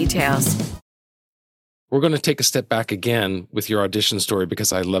website for details. We're going to take a step back again with your audition story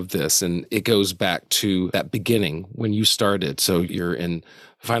because I love this. And it goes back to that beginning when you started. So you're in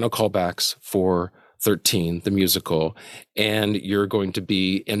final callbacks for 13, the musical, and you're going to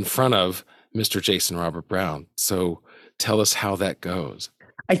be in front of Mr. Jason Robert Brown. So tell us how that goes.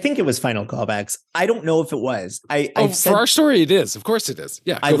 I think it was final callbacks. I don't know if it was. For our story, it is. Of course it is.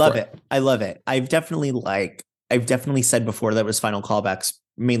 Yeah. I love it. I love it. I've definitely said before that it was final callbacks,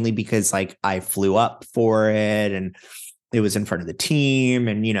 mainly because like I flew up for it and it was in front of the team.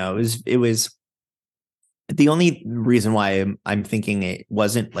 And, you know, it was the only reason why I'm thinking it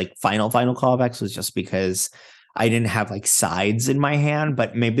wasn't like final callbacks was just because I didn't have like sides in my hand,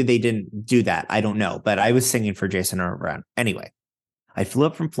 but maybe they didn't do that. I don't know. But I was singing for Jason Brown. Anyway, I flew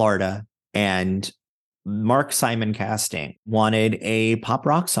up from Florida and Mark Simon Casting wanted a pop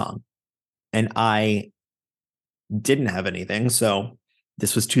rock song. And I didn't have anything. So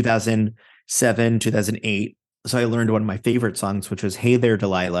this was 2007, 2008. So I learned one of my favorite songs, which was Hey There,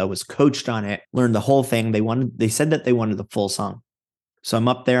 Delilah, was coached on it, learned the whole thing. They said that they wanted the full song. So I'm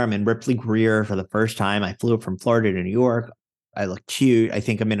up there. I'm in Ripley Greer for the first time. I flew up from Florida to New York. I look cute. I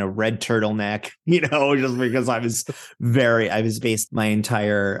think I'm in a red turtleneck, you know, just because I was based my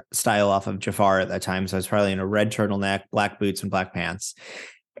entire style off of Jafar at that time. So I was probably in a red turtleneck, black boots and black pants.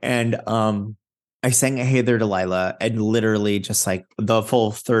 And I sang Hey There, Delilah, and literally just like the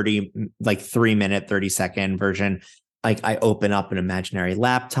full 3-minute, 30-second version. Like I open up an imaginary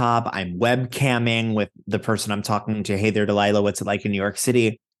laptop. I'm webcamming with the person I'm talking to. Hey there, Delilah. What's it like in New York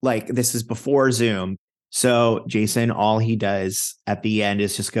City? Like this is before Zoom. So Jason, all he does at the end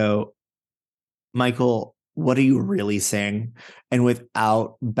is just go, Michael, what are you really saying? And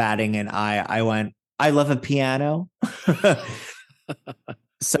without batting an eye, I went, I love a piano.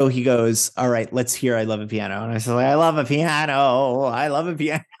 So he goes, all right, let's hear I Love a Piano. And I said, I love a piano. I love a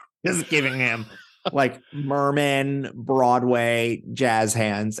piano. Just giving him like Merman, Broadway, jazz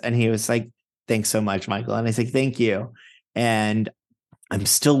hands. And he was like, thanks so much, Michael. And I said, thank you. And I'm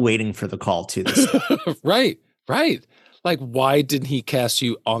still waiting for the call to this. Right. Like, why didn't he cast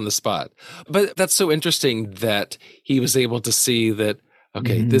you on the spot? But that's so interesting that he was able to see that,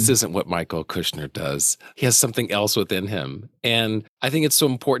 okay, this isn't what Michael Kushner does. He has something else within him. And I think it's so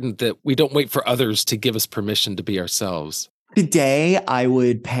important that we don't wait for others to give us permission to be ourselves. Today, I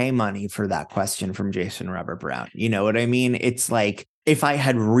would pay money for that question from Jason Robert Brown. You know what I mean? It's like, if I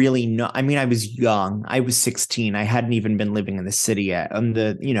had really I was young. I was 16. I hadn't even been living in the city yet. And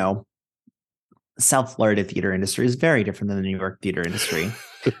the, you know, South Florida theater industry is very different than the New York theater industry.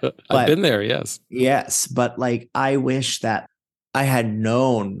 I've been there, yes. Yes. But like, I wish that I had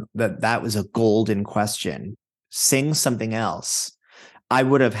known that that was a golden question. Sing something else. I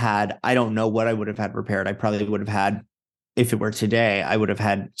would have had, I don't know what I would have had prepared. I probably would have had, if it were today, I would have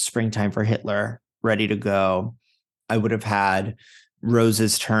had Springtime for Hitler ready to go. I would have had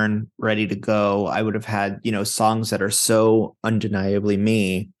Rose's Turn ready to go. I would have had, you know, songs that are so undeniably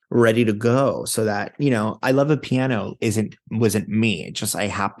me ready to go, so that, you know, I Love a Piano wasn't me. It just, I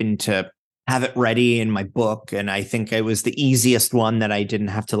happened to have it ready in my book. And I think it was the easiest one that I didn't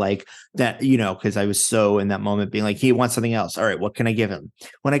have to like that, you know, because I was so in that moment being like, he wants something else. All right, what can I give him?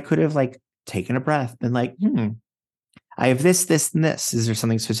 When I could have like taken a breath and like, I have this, this, and this. Is there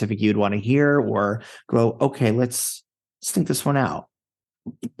something specific you'd want to hear? Or go, okay, let's think this one out,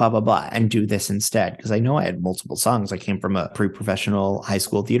 blah, blah, blah, and do this instead. Because I know I had multiple songs. I came from a pre-professional high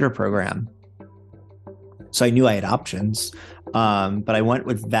school theater program. So I knew I had options. But I went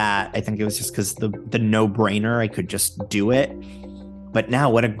with that. I think it was just because the no-brainer, I could just do it. But now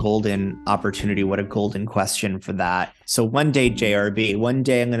what a golden opportunity, what a golden question for that. So one day, JRB, one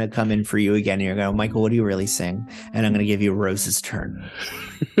day I'm going to come in for you again. And you're going to go, Michael, what do you really sing? And I'm going to give you Rose's Turn.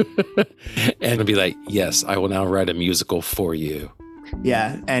 And I'll be like, yes, I will now write a musical for you.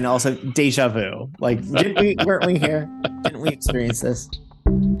 Yeah. And also deja vu. Like, weren't we here? Didn't we experience this?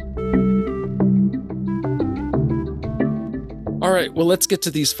 All right, well, let's get to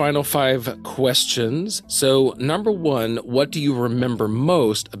these final 5 questions. So, number 1, what do you remember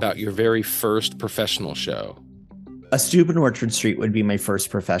most about your very first professional show? A Stoop in Orchard Street would be my first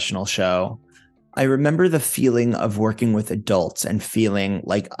professional show. I remember the feeling of working with adults and feeling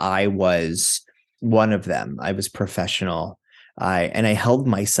like I was one of them. I was professional. And I held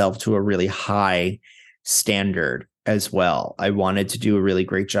myself to a really high standard as well. I wanted to do a really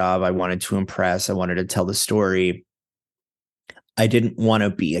great job. I wanted to impress. I wanted to tell the story. I didn't want to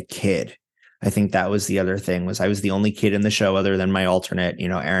be a kid. I think that was the other thing, was I was the only kid in the show other than my alternate,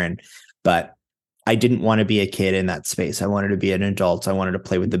 Aaron. But I didn't want to be a kid in that space. I wanted to be an adult. I wanted to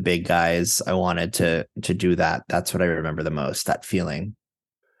play with the big guys. I wanted to do that. That's what I remember the most, that feeling.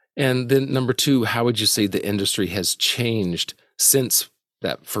 And then number 2, how would you say the industry has changed since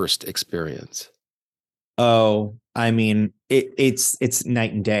that first experience? Oh, I mean, it's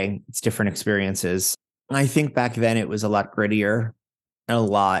night and day. It's different experiences. I think back then it was a lot grittier and a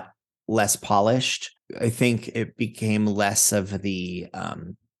lot less polished. I think it became less of the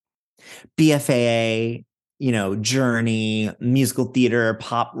BFAA, journey, musical theater,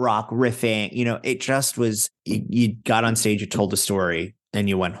 pop rock riffing. It just was, you got on stage, you told a story, and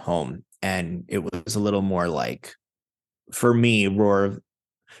you went home. And it was a little more like, for me,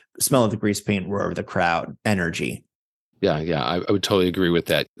 smell of the grease paint, roar of the crowd energy. Yeah, I would totally agree with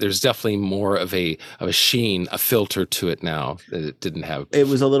that. There's definitely more of a sheen, a filter to it now that it didn't have. It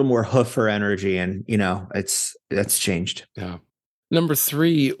was a little more hoofer energy, and that's changed. Yeah. Number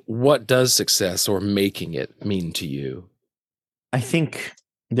 3, what does success or making it mean to you? I think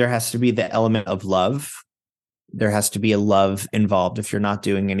there has to be the element of love. There has to be a love involved. If you're not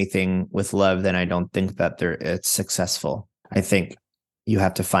doing anything with love, then I don't think that it's successful. I think you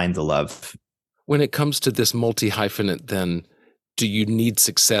have to find the love. When it comes to this multi-hyphenate, then, do you need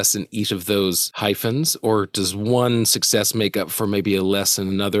success in each of those hyphens, or does one success make up for maybe a less in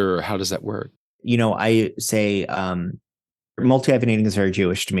another, or how does that work? I say multi-hyphenating is very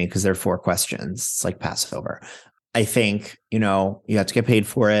Jewish to me because there are 4 questions. It's like Passover. I think, you have to get paid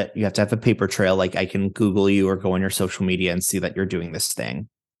for it. You have to have a paper trail. Like, I can Google you or go on your social media and see that you're doing this thing.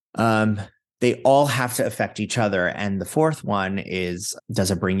 They all have to affect each other. And the 4th one is,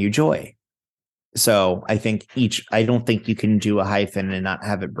 does it bring you joy? So I think I don't think you can do a hyphen and not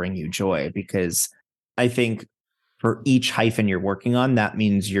have it bring you joy, because I think for each hyphen you're working on, that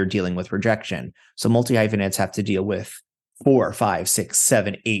means you're dealing with rejection. So multi-hyphenates have to deal with 4, 5, 6,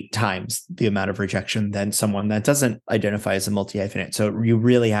 7, 8 times the amount of rejection than someone that doesn't identify as a multi-hyphenate. So you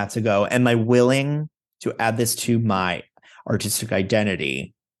really have to go, am I willing to add this to my artistic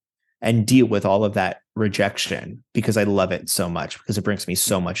identity and deal with all of that rejection because I love it so much, because it brings me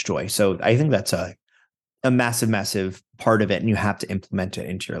so much joy. So I think that's a massive, massive part of it. And you have to implement it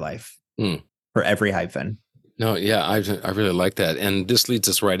into your life for every hyphen. No, yeah, I really like that. And this leads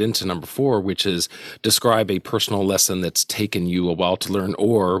us right into number 4, which is describe a personal lesson that's taken you a while to learn,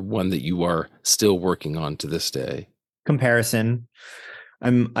 or one that you are still working on to this day. Comparison.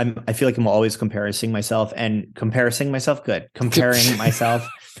 I feel like I'm always comparing myself. Good. Comparing myself.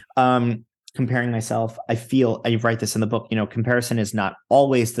 Comparing myself. I write this in the book, comparison is not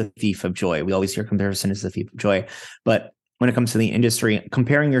always the thief of joy. We always hear comparison is the thief of joy. But when it comes to the industry,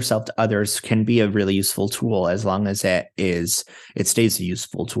 comparing yourself to others can be a really useful tool, as long as it stays a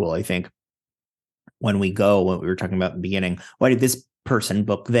useful tool. I think when we were talking about in the beginning, why did this person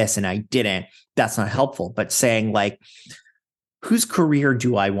book this and I didn't? That's not helpful. But saying, like, whose career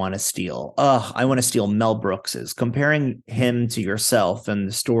do I want to steal? I want to steal Mel Brooks's. Comparing him to yourself and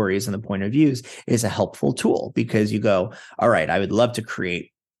the stories and the point of views is a helpful tool, because you go, all right, I would love to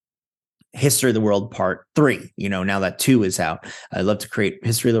create History of the World Part 3. Now that 2 is out, I'd love to create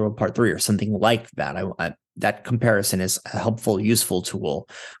History of the World Part 3 or something like that. That comparison is a helpful, useful tool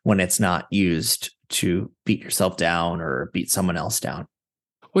when it's not used to beat yourself down or beat someone else down.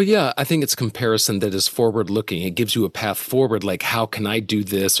 Well, yeah, I think it's comparison that is forward-looking. It gives you a path forward, like how can I do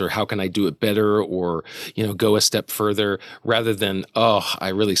this or how can I do it better or, go a step further rather than, oh, I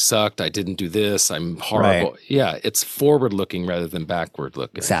really sucked. I didn't do this. I'm horrible. Right. Yeah, it's forward-looking rather than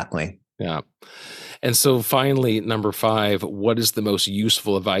backward-looking. Exactly. Yeah. And so finally, number 5, what is the most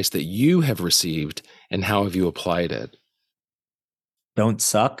useful advice that you have received and how have you applied it? Don't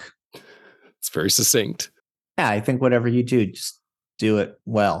suck. It's very succinct. Yeah, I think whatever you do, just do it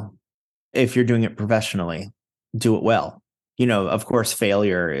well. If you're doing it professionally, do it well. Of course,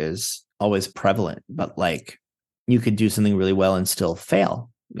 failure is always prevalent, but like you could do something really well and still fail.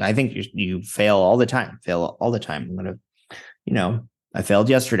 I think you fail all the time. I failed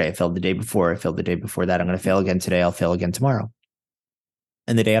yesterday. I failed the day before. I failed the day before that. I'm going to fail again today. I'll fail again tomorrow.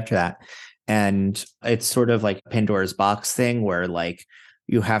 And the day after that. And it's sort of like Pandora's box thing where like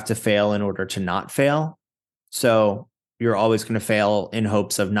you have to fail in order to not fail. So you're always going to fail in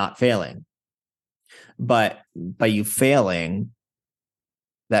hopes of not failing. But by you failing,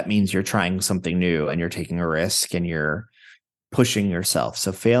 that means you're trying something new and you're taking a risk and you're pushing yourself.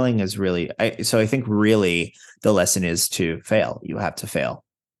 So failing is really, I think really the lesson is to fail. You have to fail.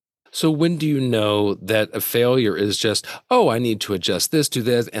 So when do you know that a failure is just, oh, I need to adjust this, do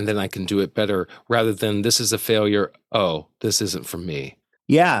this, and then I can do it better, rather than this is a failure, oh, this isn't for me?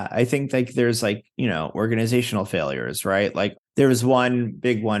 Yeah, I think like there's like, organizational failures, right? Like there was one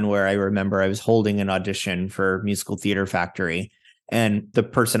big one where I remember I was holding an audition for Musical Theater Factory and the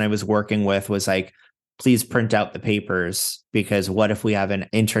person I was working with was like, please print out the papers because what if we have an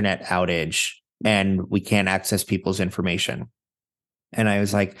internet outage and we can't access people's information? And I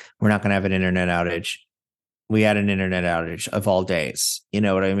was like, we're not going to have an internet outage. We had an internet outage of all days. You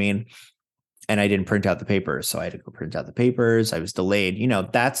know what I mean? And I didn't print out the papers. So I had to go print out the papers. I was delayed.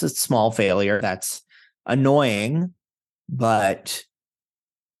 That's a small failure. That's annoying, but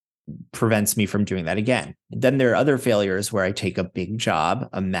prevents me from doing that again. Then there are other failures where I take a big job,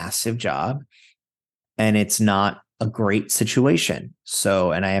 a massive job, and it's not a great situation.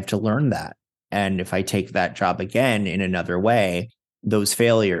 So, and I have to learn that. And if I take that job again in another way, those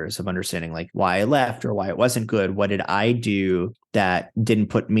failures of understanding like why I left or why it wasn't good, what did I do that didn't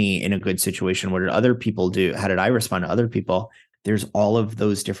put me in a good situation? What did other people do? How did I respond to other people? There's all of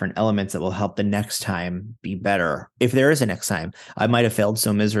those different elements that will help the next time be better. If there is a next time, I might have failed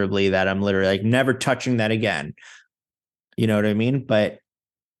so miserably that I'm literally like never touching that again. You know what I mean?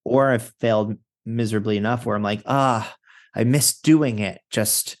 Or I've failed miserably enough where I'm like, I missed doing it.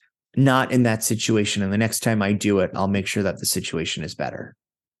 Just not in that situation. And the next time I do it, I'll make sure that the situation is better.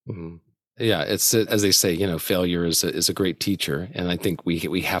 Mm-hmm. Yeah, it's as they say, failure is a great teacher, and I think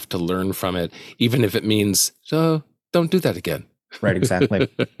we have to learn from it, even if it means don't do that again. Right, exactly.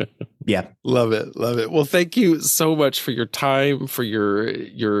 Yeah, love it. Well, thank you so much for your time, for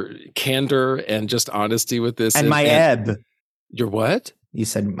your candor, and just honesty with this. And my ebb. Your what? You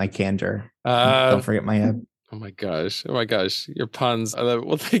said my candor. Don't forget my ebb. Oh my gosh. Your puns. I love it.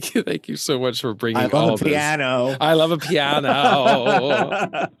 Well, thank you so much for bringing all this. I love a piano.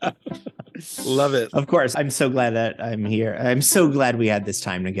 Love it. Of course. I'm so glad that I'm here. I'm so glad we had this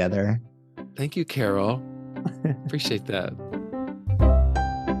time together. Thank you, Carol. Appreciate that.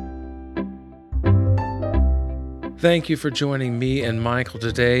 Thank you for joining me and Michael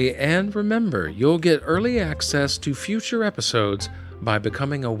today. And remember, you'll get early access to future episodes by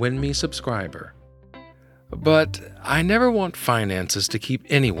becoming a Win Me subscriber. But I never want finances to keep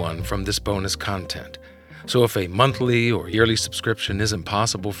anyone from this bonus content. So if a monthly or yearly subscription isn't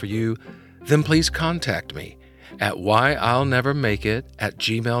possible for you, then please contact me at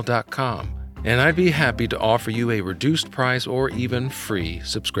whyillnevermakeit@gmail.com, and I'd be happy to offer you a reduced price or even free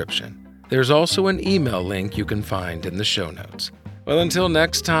subscription. There's also an email link you can find in the show notes. Well, until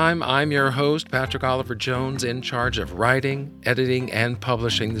next time, I'm your host, Patrick Oliver Jones, in charge of writing, editing, and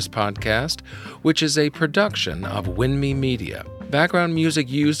publishing this podcast, which is a production of Win Me Media. Background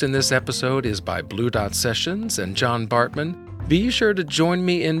music used in this episode is by Blue Dot Sessions and John Bartman. Be sure to join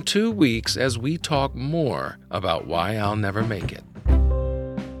me in 2 weeks as we talk more about why I'll never make it.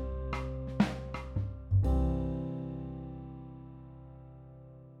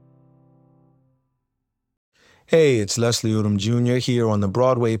 Hey, it's Leslie Odom Jr. here on the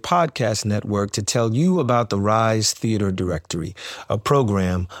Broadway Podcast Network to tell you about the Rise Theater Directory, a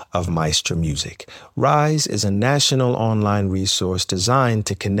program of Maestro Music. Rise is a national online resource designed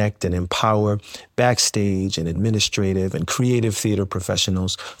to connect and empower backstage and administrative and creative theater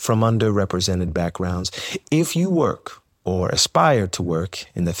professionals from underrepresented backgrounds. If you work or aspire to work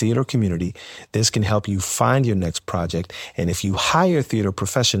in the theater community, this can help you find your next project. And if you hire theater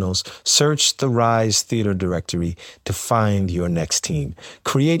professionals, search the Rise Theater directory to find your next team.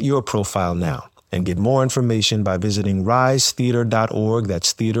 Create your profile now and get more information by visiting risetheater.org.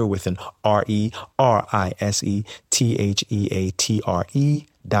 That's theater with an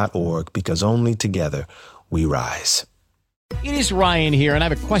RERISETHEATRE.org, because only together we rise. It is Ryan here, and I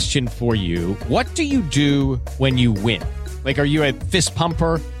have a question for you. What do you do when you win? Like, are you a fist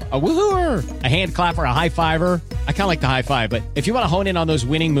pumper, a woohooer, a hand clapper, a high fiver? I kind of like the high five, but if you want to hone in on those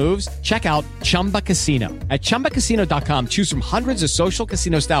winning moves, check out Chumba Casino. At ChumbaCasino.com, choose from hundreds of social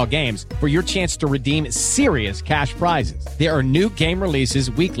casino-style games for your chance to redeem serious cash prizes. There are new game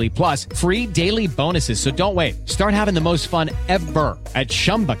releases weekly, plus free daily bonuses. So don't wait. Start having the most fun ever at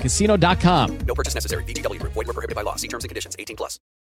ChumbaCasino.com. No purchase necessary. VGW Group. Void where prohibited by law. See terms and conditions. 18+.